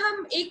अगर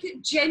हम एक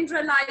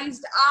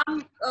जनरलाइज्ड आम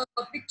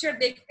पिक्चर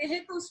देखते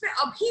हैं तो उसमें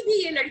अभी भी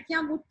ये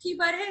लड़कियां मुट्ठी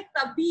भर है,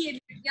 तब भी ये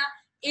लड़कियां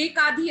एक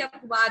आधी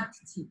अपवाद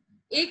थी।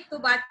 एक तो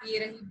बात ये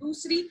रही।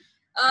 दूसरी,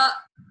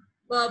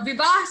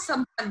 विवाह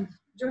संबंध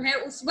जो है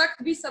उस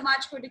वक्त भी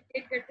समाज को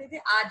डिक्टेट करते थे,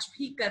 आज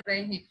भी कर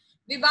रहे हैं।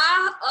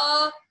 विवाह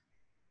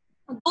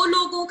 2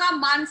 लोगों का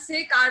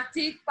मानसिक,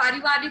 आर्थिक,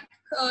 पारिवारिक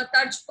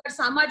तर्ज पर,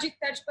 सामाजिक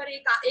तर्ज पर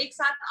एक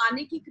साथ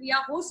आने की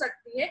क्रिया हो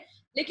सकती है,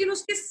 लेकिन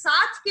उसके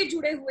साथ के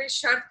जुड़े हुए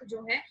शर्त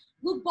जो है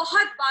वो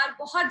बहुत बार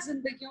बहुत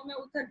जिंदगियों में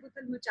उथल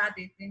पुथल मचा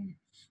देते हैं।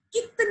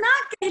 कितना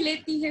कह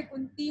लेती है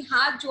कुंती,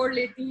 हाथ जोड़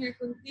लेती है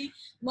कुंती,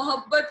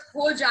 मोहब्बत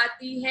हो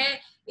जाती है,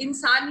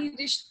 इंसानी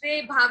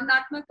रिश्ते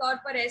भावनात्मक तौर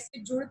पर ऐसे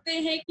जुड़ते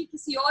हैं कि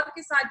किसी और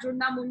के साथ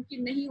जुड़ना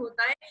मुमकिन नहीं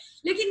होता है।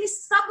 लेकिन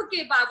इस सब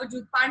के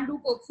बावजूद पांडु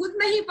को खुद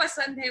नहीं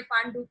पसंद है,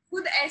 पांडु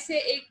खुद ऐसे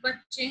एक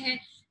बच्चे हैं,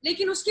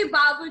 लेकिन उसके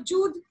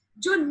बावजूद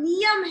जो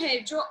नियम है,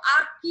 जो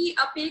आपकी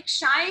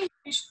अपेक्षाएं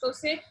रिश्तों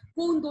से,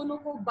 वो उन दोनों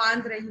को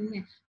बांध रही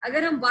हैं।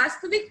 अगर हम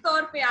वास्तविक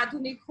तौर पे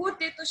आधुनिक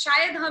होते तो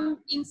शायद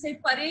हम इनसे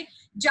परे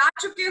जा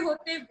चुके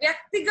होते,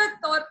 व्यक्तिगत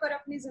तौर पर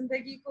अपनी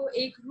जिंदगी को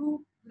एक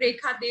रूप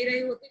रेखा दे रहे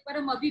होते, पर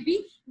हम अभी भी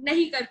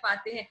नहीं कर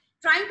पाते हैं।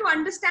 trying to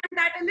understand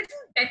that a little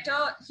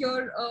better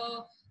here,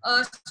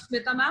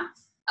 Smita ma'am.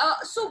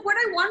 So what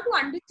I want to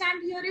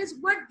understand here is,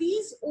 were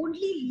these only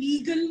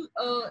legal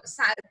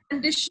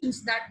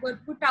conditions that were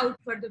put out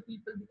for the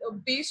people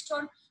based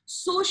on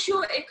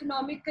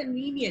socio-economic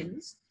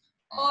convenience?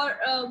 Or,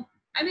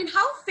 I mean,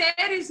 how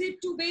fair is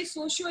it to weigh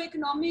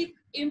socio-economic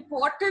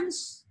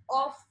importance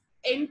of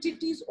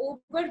entities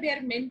over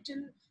their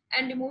mental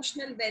and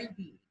emotional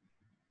well-being?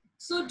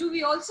 So do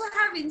we also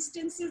have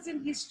instances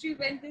in history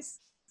when this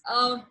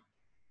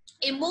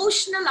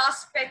emotional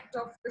aspect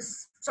of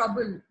this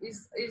trouble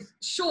is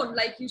shown,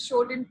 like you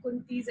showed in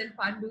Kunti's and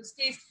Pandu's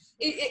case?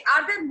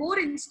 Are there more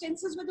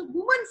instances where the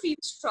woman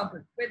feels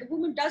trouble, where the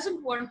woman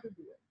doesn't want to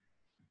do it?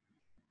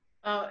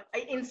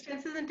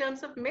 Instances in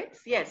terms of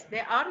myths, yes,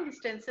 there are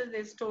instances.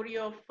 There's story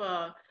of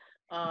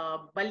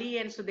Bali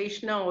and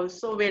Sudeshna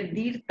also, where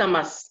Dir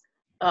Tamas,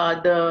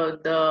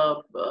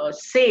 the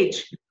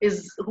sage,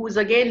 who is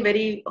again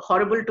very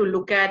horrible to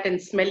look at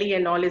and smelly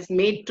and all, is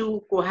made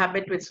to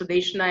cohabit with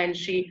Sudeshna, and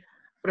she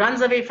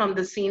runs away from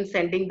the scene,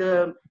 sending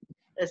the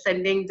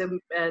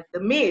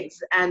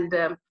maids, and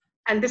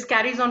this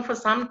carries on for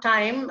some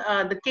time.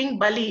 The king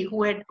Bali,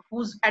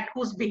 at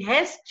whose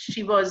behest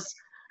she was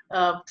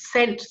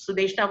sent,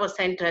 Sudeshna was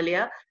sent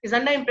earlier, is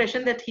under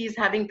impression that he is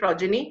having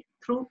progeny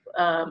through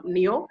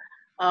Neo,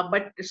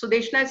 but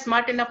Sudeshna is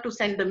smart enough to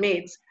send the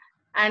maids.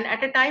 And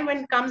at a time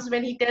when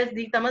he tells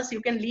Ditamas,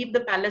 you can leave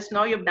the palace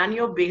now, you've done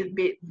your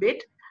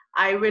bit,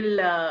 I will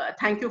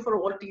thank you for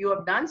what you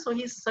have done. So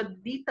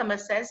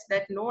Ditamas says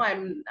that no,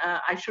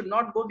 I should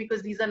not go,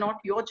 because these are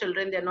not your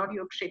children, they're not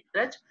your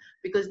kshetraj,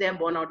 because they are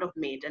born out of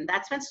maid. And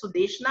that's when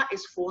Sudeshna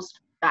is forced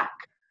back.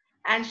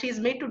 And she's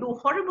made to do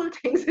horrible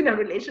things in a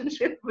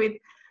relationship with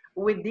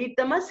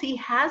Ditamas. He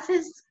has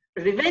his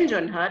revenge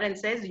on her and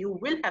says, you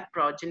will have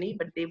progeny,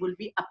 but they will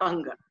be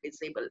apanga,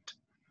 disabled.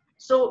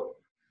 So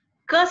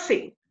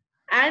cursing,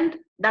 and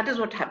that is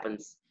what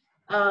happens.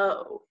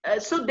 So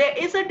there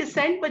is a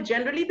descent, but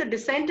generally the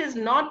descent is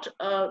not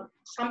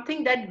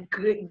something that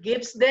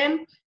gives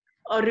them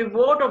a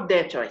reward of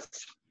their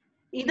choice.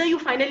 Either you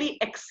finally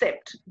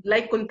accept,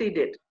 like Kunti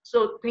did,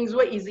 so things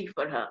were easy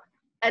for her.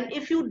 And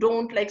if you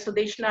don't, like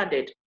Sudeshna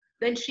did,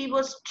 then she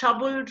was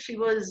troubled, she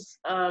was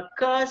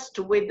cursed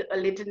with a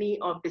litany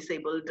of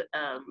disabled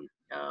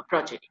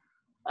progeny.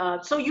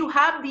 So you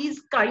have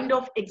these kind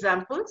of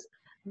examples.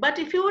 But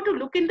if you were to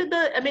look into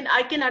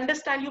I can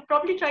understand, you're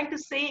probably trying to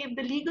say if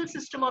the legal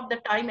system of the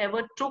time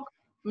ever took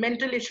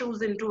mental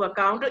issues into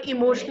account or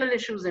emotional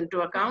issues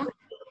into account.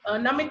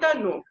 Namita,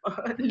 no.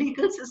 The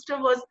legal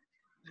system was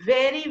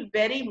very,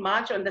 very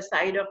much on the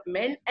side of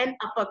men and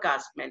upper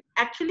caste men.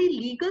 Actually,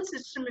 legal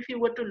system, if you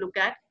were to look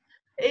at,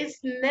 is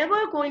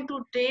never going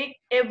to take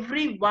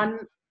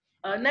everyone,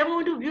 never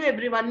going to view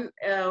everyone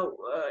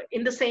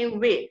in the same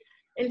way.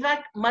 In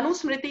fact, Manu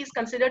Smriti is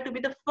considered to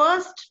be the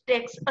first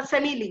text, a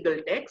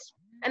semi-legal text.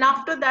 And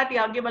after that,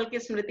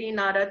 Yagyavalkya Smriti,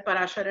 Narad,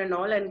 Parashar and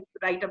all, and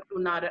right up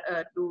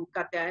to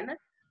Katyayana,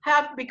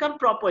 have become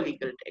proper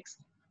legal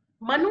texts.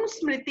 Manu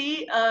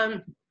Smriti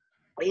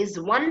is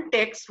one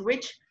text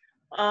which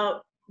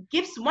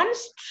gives one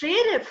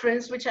stray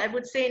reference, which I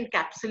would say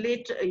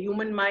encapsulates a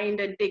human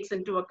mind and takes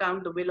into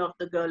account the will of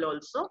the girl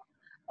also.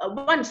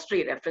 One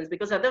stray reference,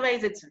 because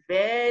otherwise it's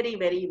very,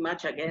 very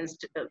much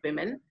against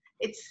women.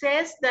 It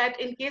says that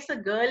in case a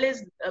girl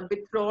is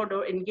betrothed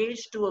or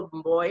engaged to a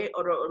boy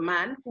or a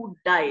man who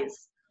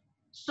dies,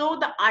 so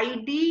the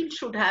ideal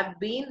should have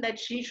been that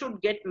she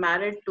should get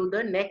married to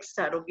the next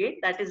surrogate,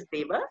 that is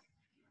Deva,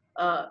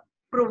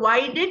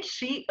 provided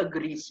she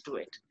agrees to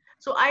it.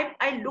 So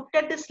I looked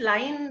at this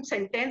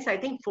sentence, I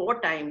think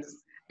 4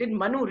 times. Did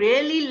Manu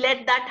really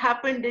let that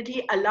happen? Did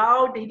he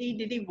allow, did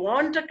he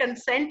want a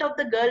consent of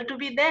the girl to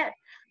be there?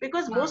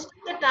 Because most of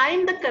the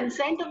time the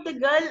consent of the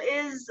girl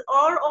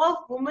or of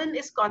woman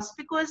is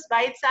conspicuous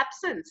by its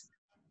absence.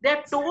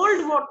 They're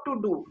told what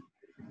to do.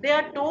 They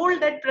are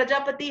told that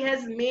Prajapati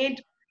has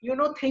made,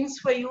 things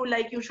for you,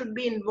 like you should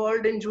be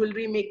involved in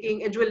jewelry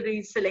making,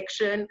 jewelry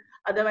selection.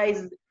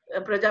 Otherwise,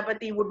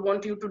 Prajapati would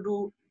want you to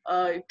do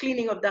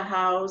cleaning of the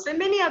house and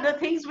many other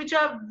things which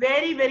are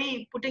very,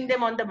 very putting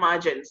them on the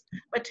margins.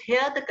 But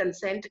here the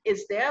consent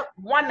is there,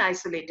 one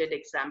isolated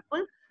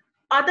example.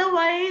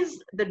 Otherwise,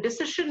 the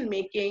decision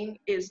making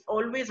is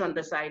always on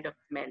the side of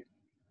men.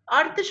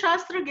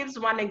 Arthashastra gives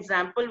one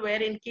example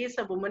where in case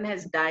a woman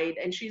has died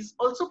and she's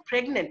also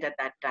pregnant at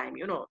that time,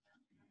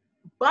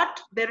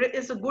 but there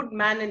is a good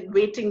man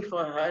waiting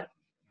for her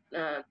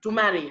to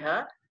marry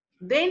her,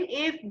 then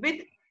if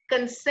with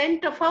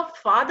consent of her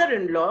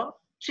father-in-law,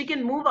 she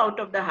can move out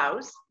of the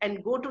house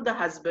and go to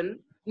the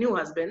new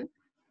husband.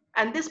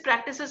 And this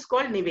practice is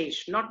called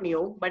Nivesh, not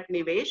Neo, but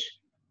Nivesh.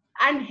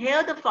 And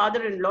here the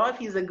father-in-law, if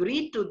he's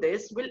agreed to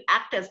this, will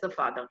act as the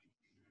father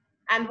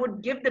and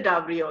would give the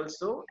dowry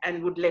also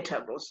and would let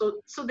her go. So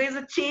there's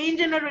a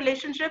change in a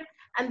relationship.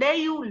 And there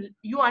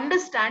you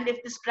understand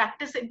if this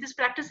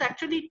practice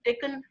actually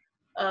taken,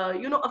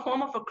 a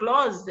form of a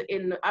clause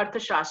in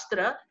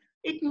Arthashastra,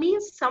 it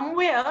means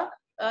somewhere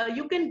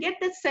you can get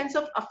this sense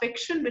of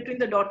affection between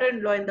the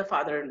daughter-in-law and the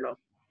father-in-law.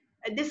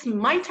 This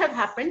might have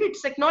happened.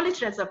 It's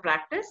acknowledged as a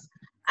practice.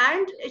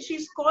 And she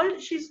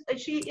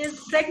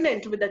is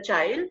pregnant with a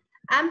child,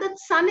 and the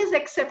son is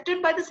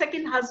accepted by the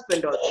second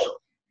husband also.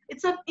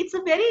 It's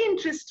a very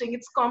interesting,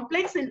 it's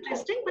complex,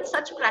 interesting, but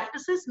such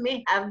practices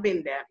may have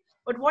been there.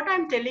 But what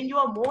I'm telling you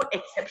are more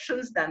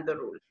exceptions than the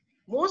rule.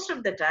 Most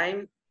of the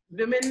time,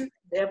 women,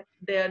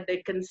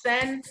 they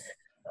consent,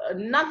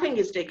 nothing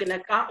is taken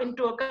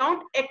into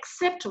account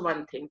except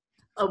one thing.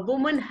 A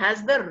woman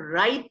has the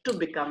right to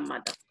become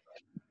mother.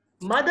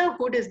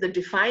 Motherhood is the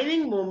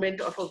defining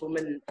moment of a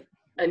woman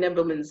in a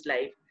woman's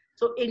life.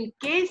 So in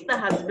case the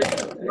husband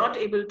is not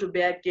able to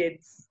bear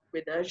kids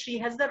with her, she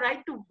has the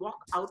right to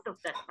walk out of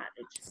that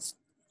marriage.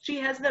 She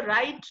has the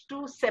right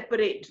to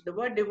separate. The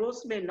word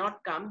divorce may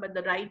not come, but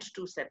the right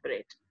to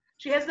separate.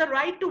 She has the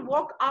right to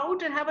walk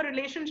out and have a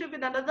relationship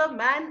with another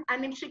man,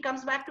 and if she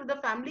comes back to the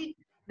family,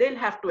 they'll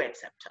have to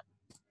accept her.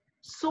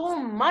 So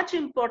much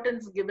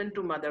importance given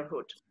to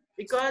motherhood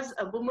because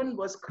a woman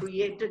was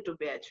created to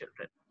bear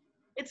children.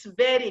 It's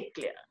very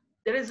clear.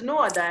 There is no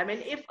other. I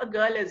mean, if a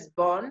girl is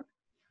born,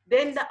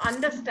 then the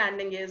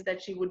understanding is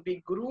that she would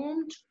be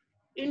groomed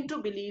into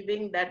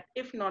believing that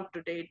if not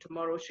today,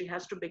 tomorrow, she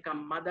has to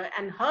become mother,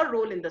 and her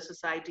role in the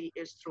society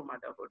is through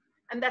motherhood.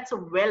 And that's a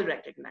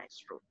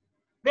well-recognized role.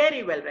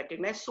 Very well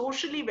recognized,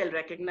 socially well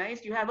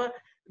recognized. You have a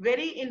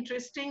very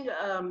interesting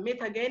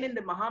myth again in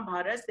the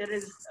Mahabharata. There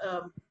is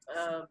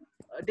a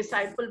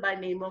disciple by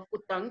name of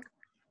Uttank.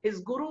 His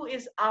guru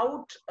is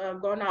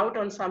gone out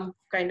on some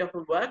kind of a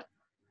work.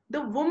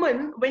 The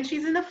woman, when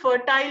she's in a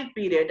fertile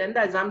period, and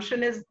the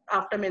assumption is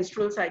after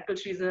menstrual cycle,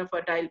 she's in a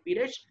fertile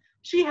period,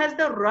 she has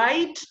the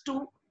right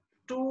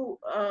to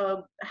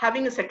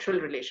having a sexual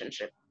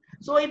relationship.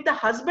 So if the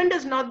husband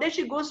is not there,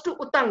 she goes to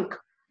Uttank,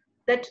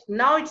 that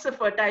now it's a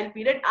fertile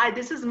period.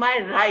 This is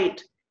my right.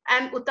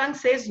 And Uttank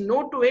says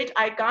no to it.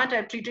 I can't.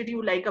 I've treated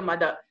you like a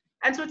mother.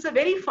 And so it's a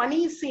very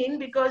funny scene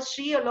because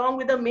she, along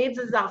with the maids,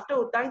 is after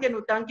Uttank, and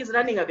Uttank is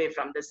running away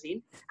from the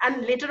scene.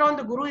 And later on,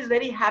 the guru is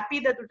very happy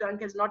that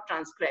Uttank has not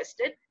transgressed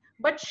it,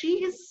 but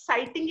she is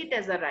citing it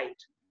as a right.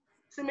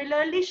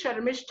 Similarly,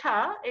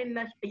 Sharmishtha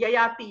in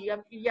Yayati,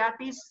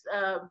 Yayati's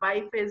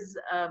wife is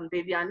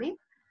Devyani,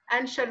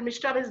 and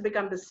Sharmishtha has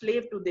become the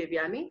slave to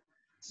Devyani.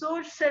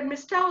 So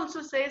Sharmishtha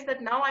also says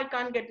that now I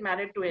can't get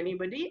married to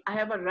anybody. I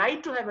have a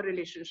right to have a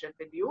relationship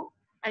with you.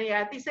 And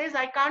Yayati says,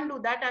 I can't do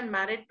that. I'm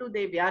married to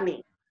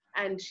Devyani.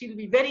 And she'll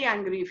be very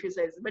angry if he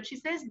says, but she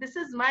says, this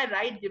is my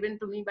right given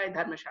to me by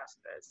Dharma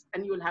Shastras,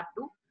 and you'll have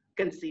to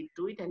concede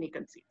to it, and he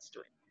concedes to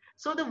it.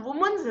 So the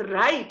woman's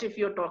right, if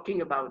you're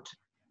talking about,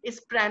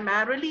 is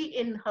primarily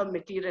in her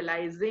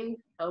materializing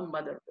her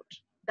motherhood.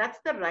 That's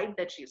the right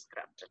that she's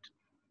granted.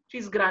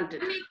 She's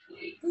granted.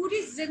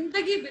 पूरी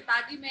जिंदगी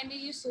बिता दी मैंने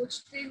ये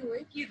सोचते हुए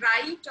कि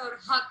right और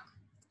हक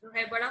जो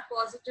है बड़ा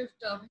पॉजिटिव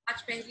टर्म.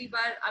 आज पहली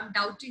बार I'm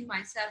doubting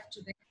myself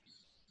today.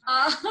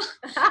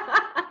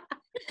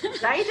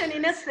 Right, and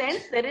in a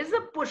sense, there is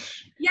a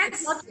push. Yes,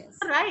 it's not yes.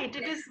 Right.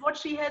 It is what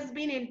she has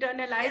been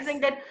internalizing,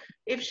 that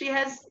if she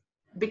has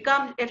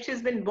become, if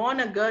she's been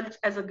born a girl,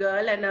 as a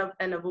girl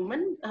and a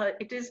woman,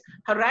 it is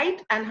her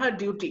right and her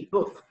duty,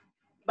 both.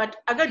 But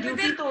अगर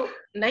duty तो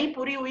नहीं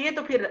पूरी हुई है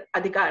तो फिर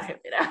अधिकार है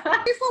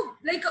मेरा.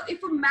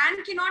 If a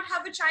man cannot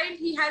have a child,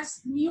 he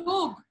has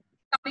niyoga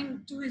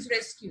coming to his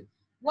rescue.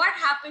 What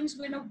happens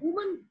when a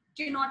woman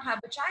cannot have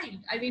a child?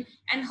 I mean,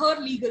 and her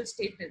legal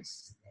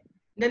status.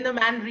 Then the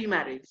man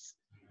remarries.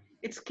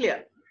 It's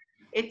clear.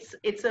 It's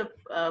a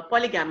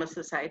polygamous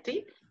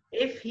society.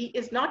 If he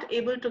is not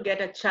able to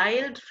get a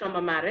child from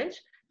a marriage,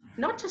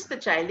 not just the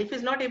child, if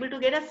he's not able to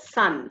get a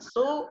son,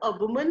 so a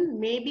woman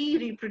may be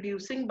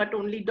reproducing but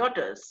only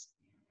daughters.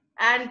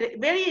 And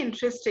very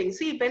interesting,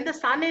 see, when the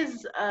son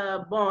is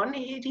born,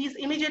 he's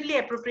immediately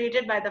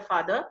appropriated by the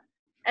father.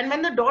 And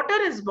when the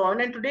daughter is born,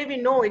 and today we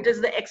know it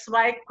is the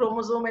XY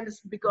chromosome, and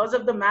it's because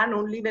of the man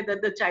only whether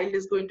the child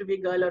is going to be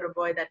a girl or a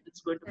boy that it's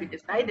going to be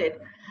decided.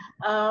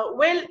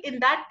 Well, in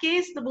that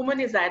case, the woman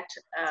is at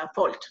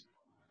fault.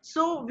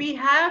 So we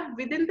have,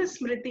 within the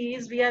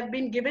Smritis, we have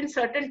been given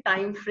certain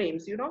time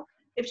frames, you know.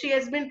 If she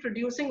has been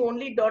producing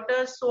only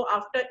daughters, so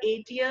after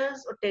 8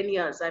 years or 10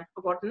 years, I've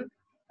forgotten,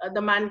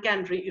 the man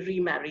can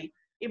remarry.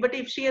 But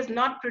if she has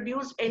not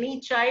produced any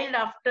child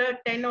after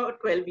 10 or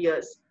 12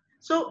 years,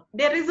 so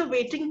there is a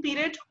waiting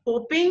period,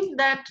 hoping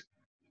that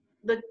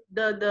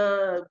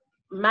the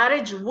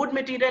marriage would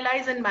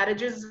materialize and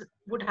marriages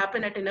would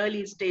happen at an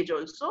early stage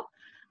also.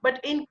 But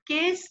in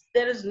case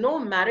there is no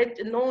marriage,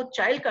 no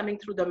child coming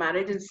through the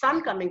marriage and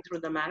son coming through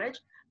the marriage,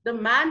 the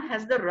man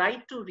has the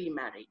right to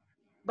remarry.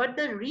 But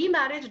the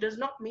remarriage does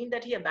not mean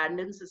that he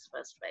abandons his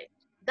first wife.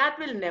 That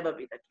will never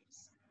be the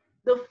case.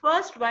 The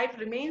first wife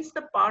remains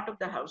the part of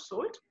the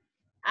household.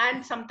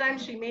 And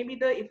sometimes she may be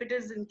if it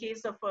is in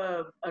case of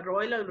a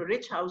royal or a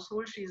rich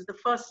household, she is the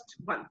first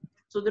one.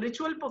 So the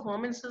ritual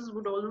performances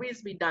would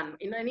always be done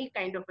in any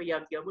kind of a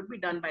yagya, would be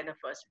done by the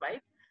first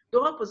wife.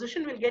 Though her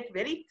position will get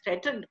very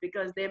threatened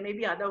because there may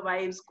be other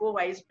wives,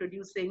 co-wives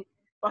producing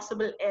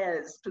possible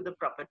heirs to the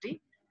property.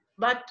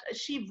 but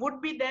she would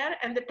be there,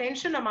 and the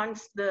tension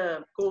amongst the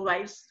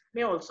co-wives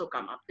may also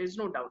come up. There's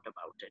no doubt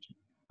about it.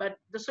 But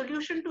the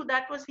solution to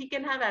that was he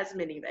can have as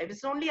many wives.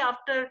 It's only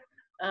after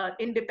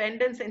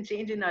independence and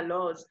change in our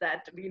laws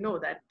that we know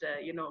that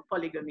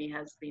polygamy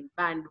has been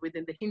banned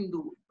within the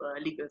Hindu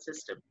legal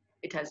system.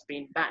 It has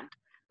been banned.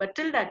 But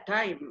till that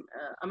time,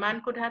 a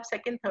man could have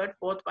second, third,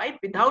 fourth wife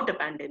without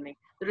abandoning.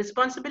 The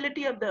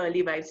responsibility of the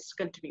early wives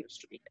continues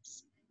to be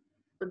his.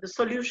 So the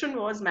solution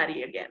was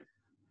marry again.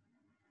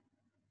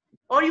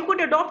 Or you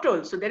could adopt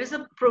also. There is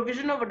a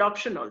provision of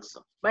adoption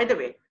also. By the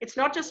way, it's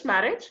not just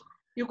marriage.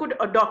 You could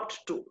adopt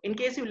too. In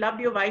case you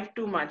loved your wife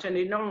too much and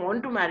you don't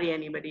want to marry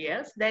anybody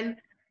else, then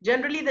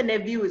generally the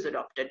nephew is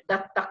adopted.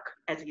 Dattak,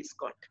 as he's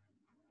called.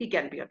 He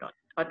can be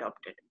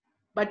adopted.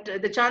 But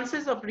the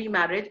chances of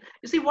remarriage,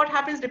 you see what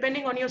happens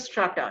depending on your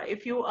strata.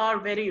 If you are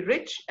very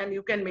rich and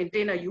you can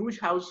maintain a huge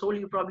household,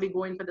 you probably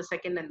go in for the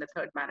second and the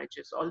third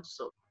marriages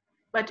also.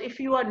 But if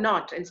you are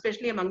not, and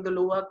especially among the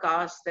lower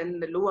caste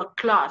and the lower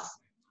class,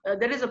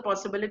 there is a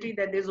possibility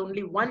that there's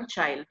only one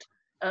child,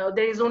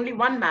 there is only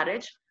one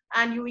marriage,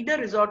 and you either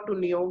resort to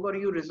niyoga or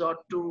you resort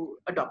to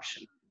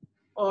adoption.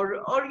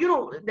 Or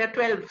there are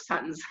 12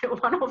 sons.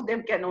 One of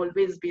them can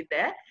always be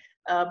there.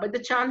 But the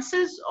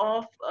chances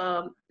of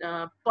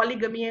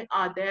polygamy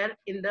are there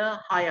in the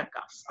higher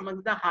caste,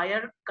 among the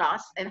higher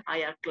caste and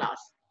higher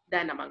class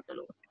than among the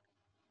lower,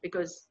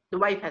 because the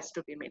wife has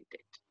to be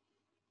maintained.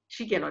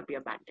 She cannot be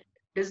abandoned.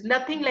 There's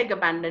nothing like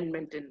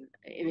abandonment in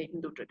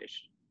Hindu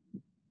tradition.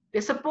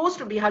 They're supposed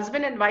to be,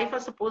 husband and wife are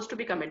supposed to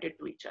be committed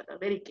to each other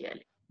very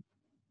clearly.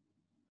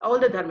 All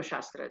the Dharma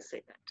Shastras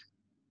say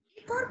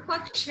that. What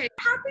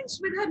happens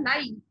with her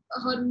life,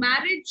 her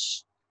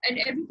marriage and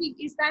everything?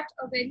 Is that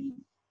a very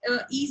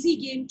easy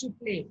game to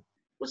play?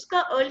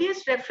 उसका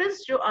earliest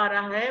reference जो आ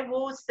रहा है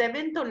वो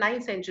 7th or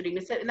 9th century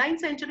में 9th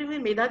century में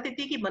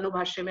मेधातिथि की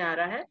मनुभाष्य में आ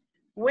रहा है,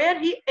 where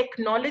he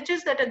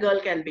acknowledges that a girl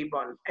can be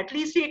born. At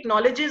least he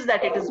acknowledges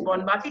that it is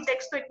born. बाकी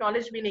text तो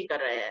acknowledge भी नहीं कर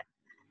रहे हैं.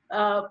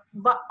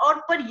 और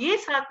पर ये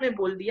साथ में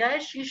बोल दिया है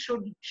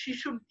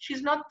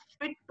she's not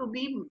fit to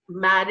be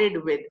married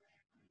with.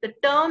 The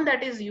term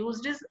that is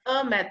used is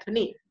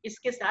amathni.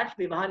 इसके साथ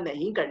विवाह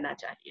नहीं करना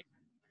चाहिए.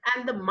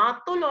 And the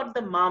matul or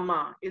the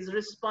mama is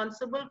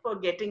responsible for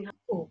getting her.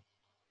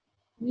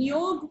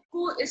 नियोग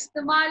को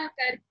इस्तेमाल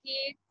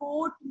करके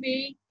कोर्ट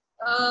में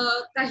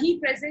कहीं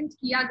प्रेजेंट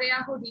किया गया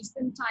हो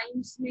रिसेंट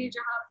टाइम्स में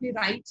जहां अपने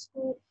राइट्स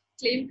को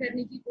क्लेम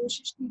करने की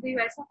कोशिश की गई,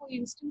 वैसा कोई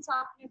इंस्टेंस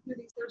आपने अपने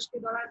रिसर्च के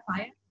दौरान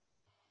पाया?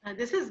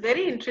 This is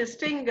very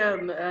interesting,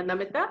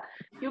 Namita,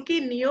 क्योंकि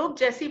नियोग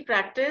जैसी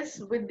practice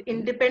with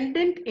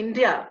independent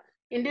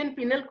Indian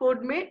penal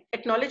code में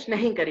एक्नॉलेज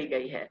नहीं करी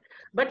गई है.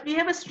 But we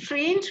have a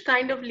strange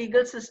kind of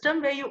legal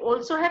system where you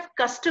also have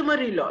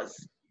customary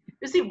laws.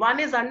 You see, one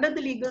is under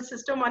the legal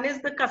system, one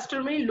is the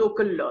customary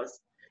local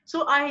laws.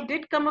 So I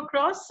did come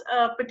across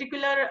a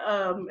particular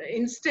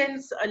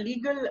instance, a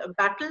legal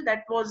battle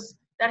that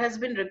has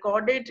been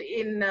recorded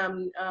in,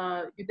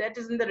 that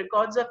is in the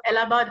records of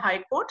Allahabad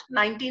High Court,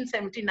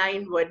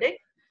 1979 verdict.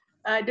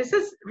 This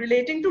is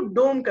relating to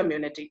Dome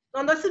community.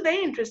 Now this is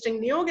very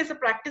interesting. Niyog as a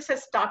practice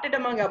has started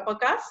among upper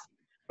caste,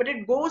 but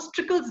it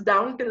trickles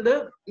down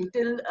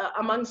till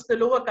amongst the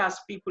lower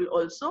caste people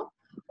also.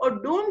 और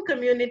डोम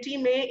community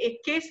में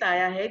एक case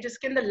आया है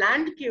जिसके अंदर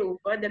land के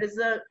ऊपर there is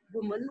a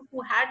woman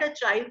who had a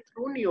child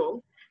through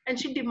Niyog, and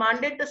she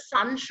demanded the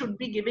son should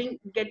be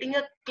getting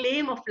a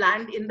claim of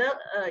land in the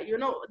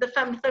the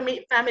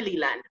family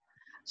land.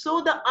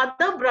 So the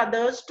other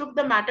brothers took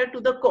the matter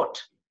to the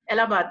court,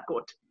 Allahabad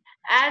court,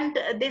 and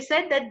they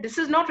said that this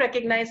is not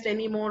recognized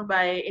anymore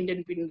by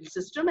Indian penal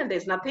system, and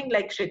there's nothing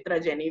like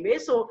Kshetraj anyway,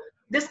 so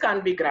this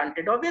can't be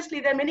granted. Obviously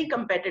there are many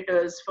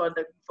competitors for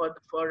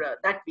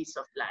that piece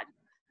of land.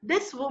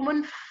 This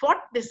woman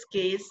fought this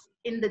case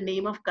in the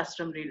name of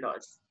customary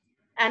laws,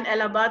 and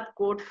Allahabad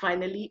court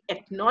finally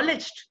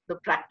acknowledged the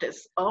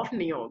practice of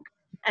Niyog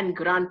and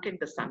granted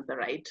the son the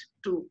right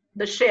to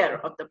the share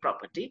of the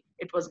property.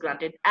 It was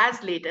granted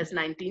as late as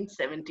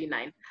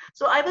 1979.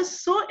 So I was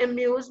so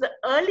amused. The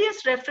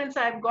earliest reference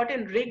I've got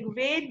in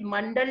Rigved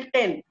Mandal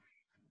 10.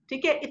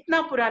 ठीक है,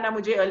 इतना पुराना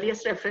मुझे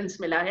earliest reference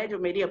मिला है जो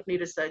मेरी अपनी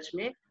research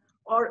में,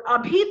 और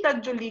अभी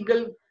तक जो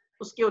legal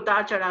उसके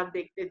उतार चढ़ाव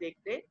देखते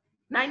देखते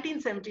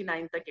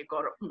 1979 तक एक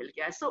और मिल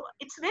गया. So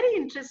it's very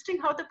interesting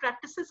how the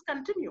practices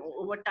continue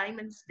over time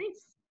and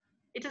space.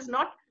 It is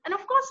not, and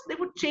of course they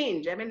would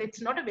change. I mean,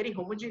 it's not a very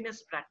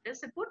homogeneous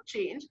practice. It would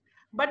change,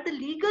 but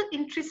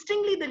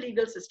interestingly, the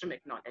legal system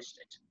acknowledged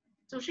it.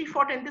 So she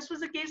fought, and this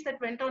was a case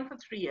that went on for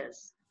 3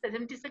 years.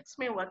 76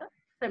 में हुआ था,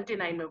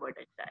 79 में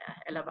verdict आया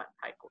है Allahabad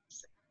High Court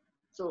से.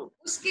 So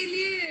उसके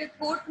लिए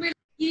court में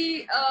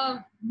कि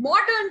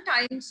modern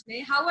times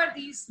में how are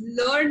these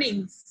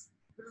learnings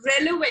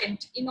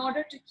relevant in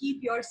order to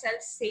keep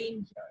yourself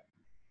sane here?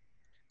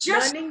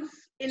 Learnings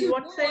In to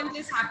what know all sense?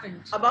 this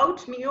happened? About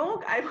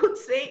niyoga, I would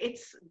say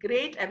it's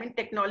great. I mean,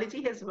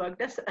 technology has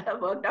worked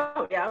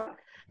our way out.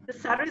 The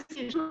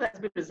surrogacy issue has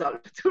been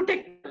resolved through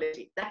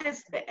technology.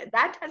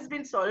 That has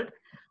been solved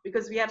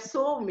because we have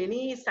so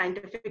many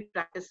scientific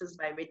practices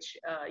by which,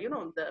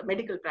 the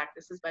medical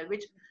practices by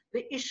which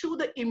the issue,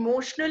 the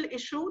emotional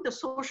issue, the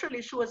social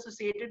issue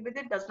associated with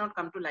it does not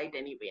come to light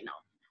anyway now.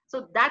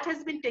 So that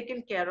has been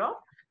taken care of.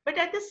 But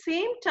at the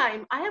same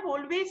time, I have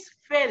always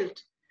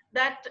felt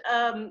that,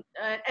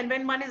 and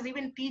when one is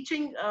even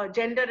teaching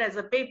gender as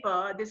a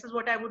paper, this is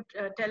what I would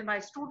tell my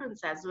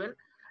students as well,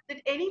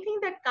 that anything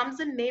that comes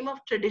in name of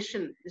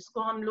tradition,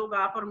 जिसको हम लोग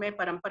आप और मैं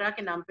परंपरा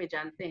के नाम पे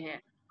जानते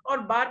हैं, और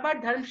बार बार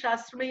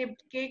धर्मशास्त्र में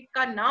के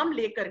का नाम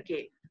लेकर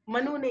के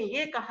मनु ने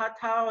ये कहा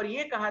था और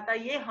ये कहा था,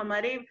 ये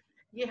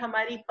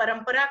हमारी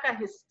परंपरा का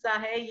हिस्सा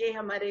है, ये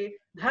हमारे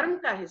धर्म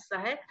का हिस्सा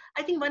है.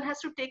 I think one has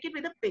to take it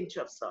with a pinch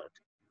of salt.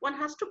 One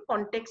has to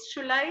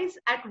contextualize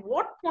at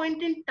what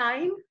point in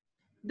time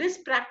this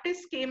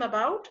practice came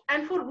about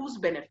and for whose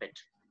benefit.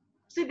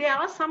 See, there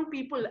are some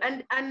people,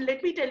 and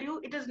let me tell you,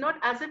 it is not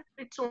as if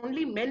it's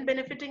only men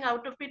benefiting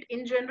out of it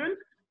in general.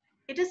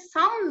 It is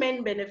some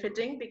men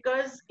benefiting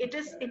because it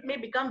may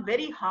become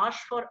very harsh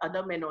for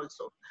other men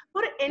also.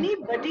 For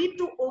anybody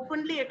to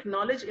openly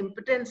acknowledge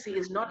impotency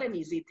is not an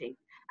easy thing.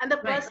 And the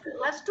person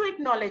has to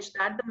acknowledge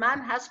that, the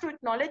man has to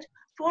acknowledge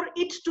for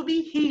it to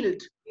be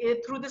healed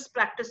through this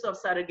practice of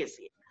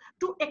surrogacy.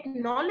 To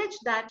acknowledge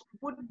that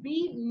would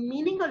be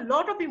meaning a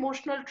lot of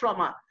emotional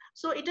trauma.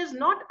 So it is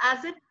not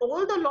as if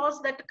all the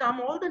laws that come,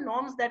 all the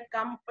norms that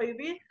come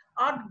away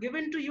are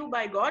given to you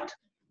by God.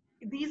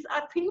 These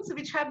are things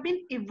which have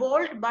been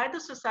evolved by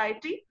the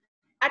society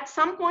at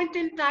some point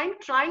in time,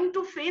 trying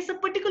to face a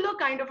particular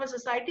kind of a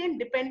society, and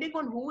depending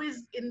on who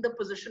is in the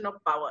position of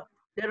power.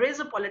 There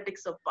is a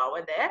politics of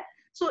power there.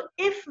 So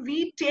if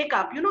we take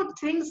up,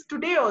 things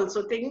today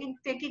also,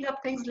 taking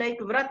up things like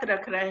vrat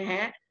rakh rahe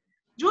hain,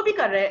 जो भी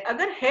कर रहे हैं,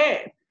 अगर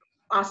है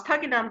आस्था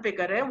के नाम पे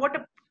कर रहे हैं,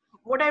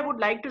 what I would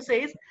like to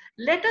say is,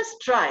 let us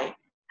try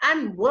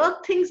and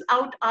work things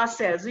out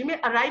ourselves. We may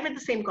arrive at the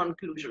same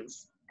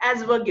conclusions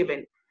as were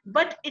given,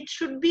 but it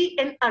should be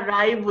an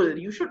arrival.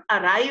 You should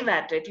arrive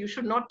at it. You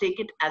should not take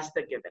it as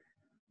the given.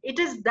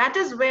 That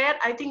is where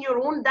I think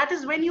that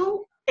is when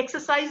you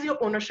exercise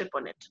your ownership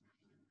on it.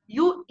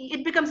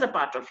 It becomes a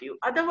part of you.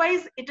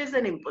 Otherwise, it is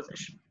an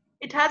imposition.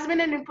 It has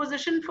been an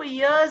imposition for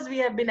years. We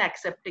have been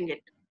accepting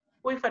it.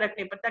 कोई फर्क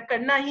नहीं पड़ता,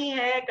 करना ही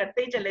है,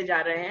 करते ही चले जा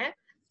रहे हैं.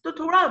 तो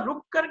थोड़ा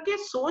रुक करके,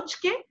 सोच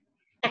के,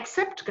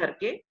 accept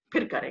करके,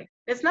 फिर करें.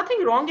 There's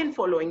nothing wrong in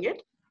following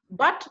it,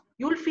 but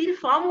you'll feel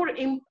far more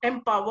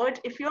empowered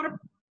if you're a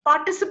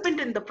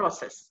participant in the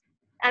process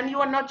and you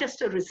are not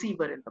just a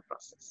receiver in the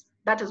process.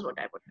 That is what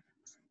I would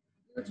say.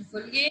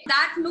 Beautiful. Yeah.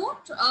 That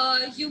note,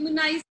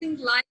 humanizing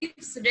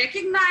lives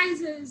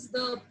recognizes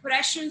the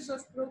pressures of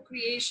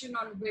procreation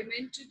on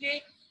women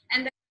today,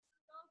 and the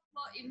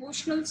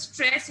emotional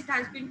stress it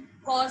has been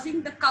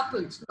causing the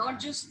couples, not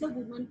just the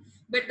woman,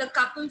 but the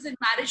couples in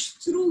marriage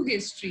through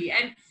history.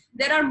 And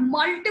there are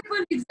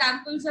multiple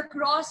examples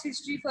across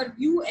history for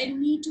you and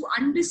me to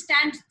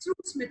understand through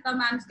Smita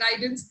ma'am's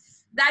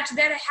guidance that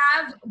there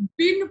have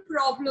been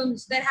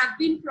problems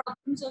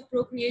of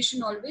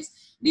procreation always.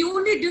 The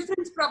only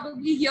difference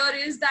probably here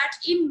is that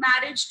in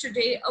marriage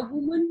today, a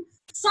woman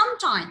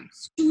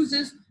sometimes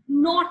chooses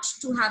not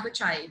to have a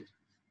child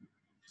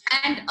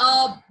and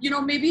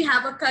maybe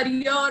have a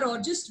career or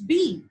just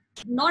be,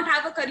 not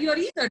have a career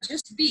either,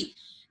 just be.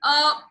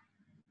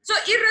 So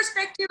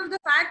irrespective of the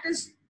fact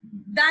is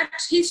that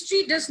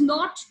history does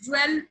not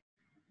dwell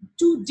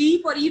too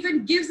deep or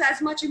even gives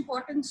as much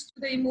importance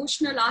to the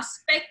emotional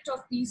aspect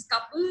of these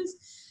couples.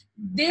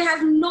 They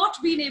have not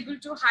been able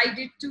to hide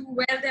it too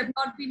well. They have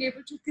not been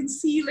able to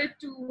conceal it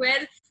too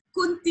well.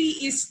 Kunti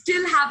is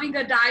still having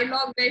a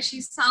dialogue where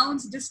she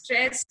sounds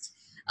distressed.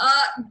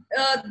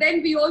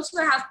 Then we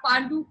also have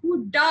Pandu,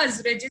 who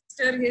does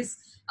register his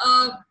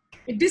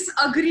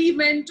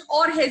disagreement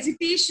or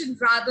hesitation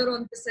rather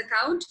on this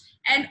account.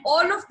 And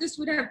all of this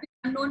would have been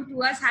unknown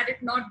to us had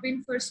it not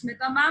been for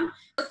Smita ma'am.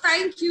 So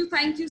thank you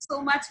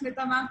so much,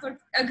 Smita ma'am, for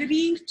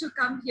agreeing to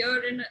come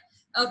here and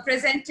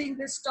presenting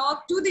this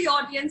talk to the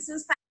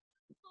audiences. Thank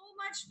you so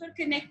much for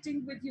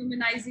connecting with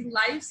Humanizing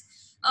Lives.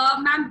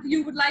 Ma'am,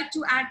 you would like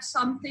to add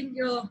something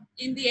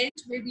in the end,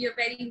 maybe a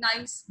very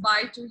nice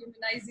bye to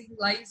Humanizing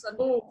Lives?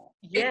 Oh,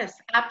 yes,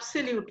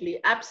 absolutely.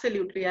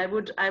 Absolutely. I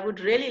would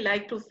really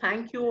like to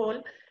thank you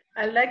all.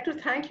 I'd like to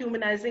thank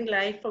Humanizing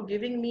Life for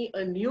giving me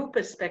a new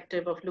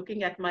perspective of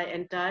looking at my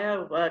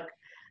entire work,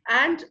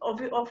 and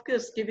of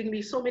course, giving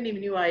me so many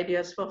new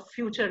ideas for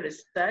future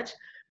research.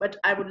 But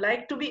I would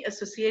like to be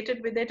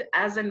associated with it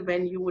as and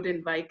when you would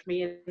invite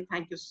me. And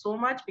thank you so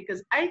much,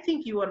 because I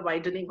think you are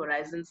widening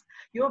horizons.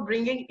 You're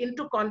bringing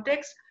into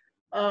context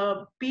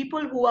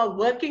people who are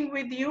working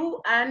with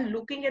you and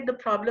looking at the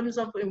problems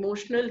of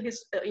emotional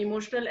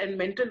and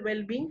mental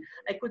well-being.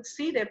 I could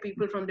see there are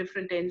people from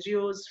different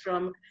NGOs,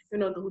 from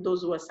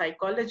those who are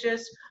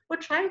psychologists, who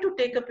are trying to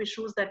take up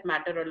issues that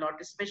matter a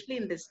lot, especially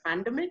in this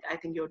pandemic. I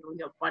think you're doing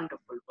a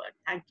wonderful work.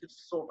 Thank you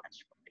so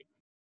much.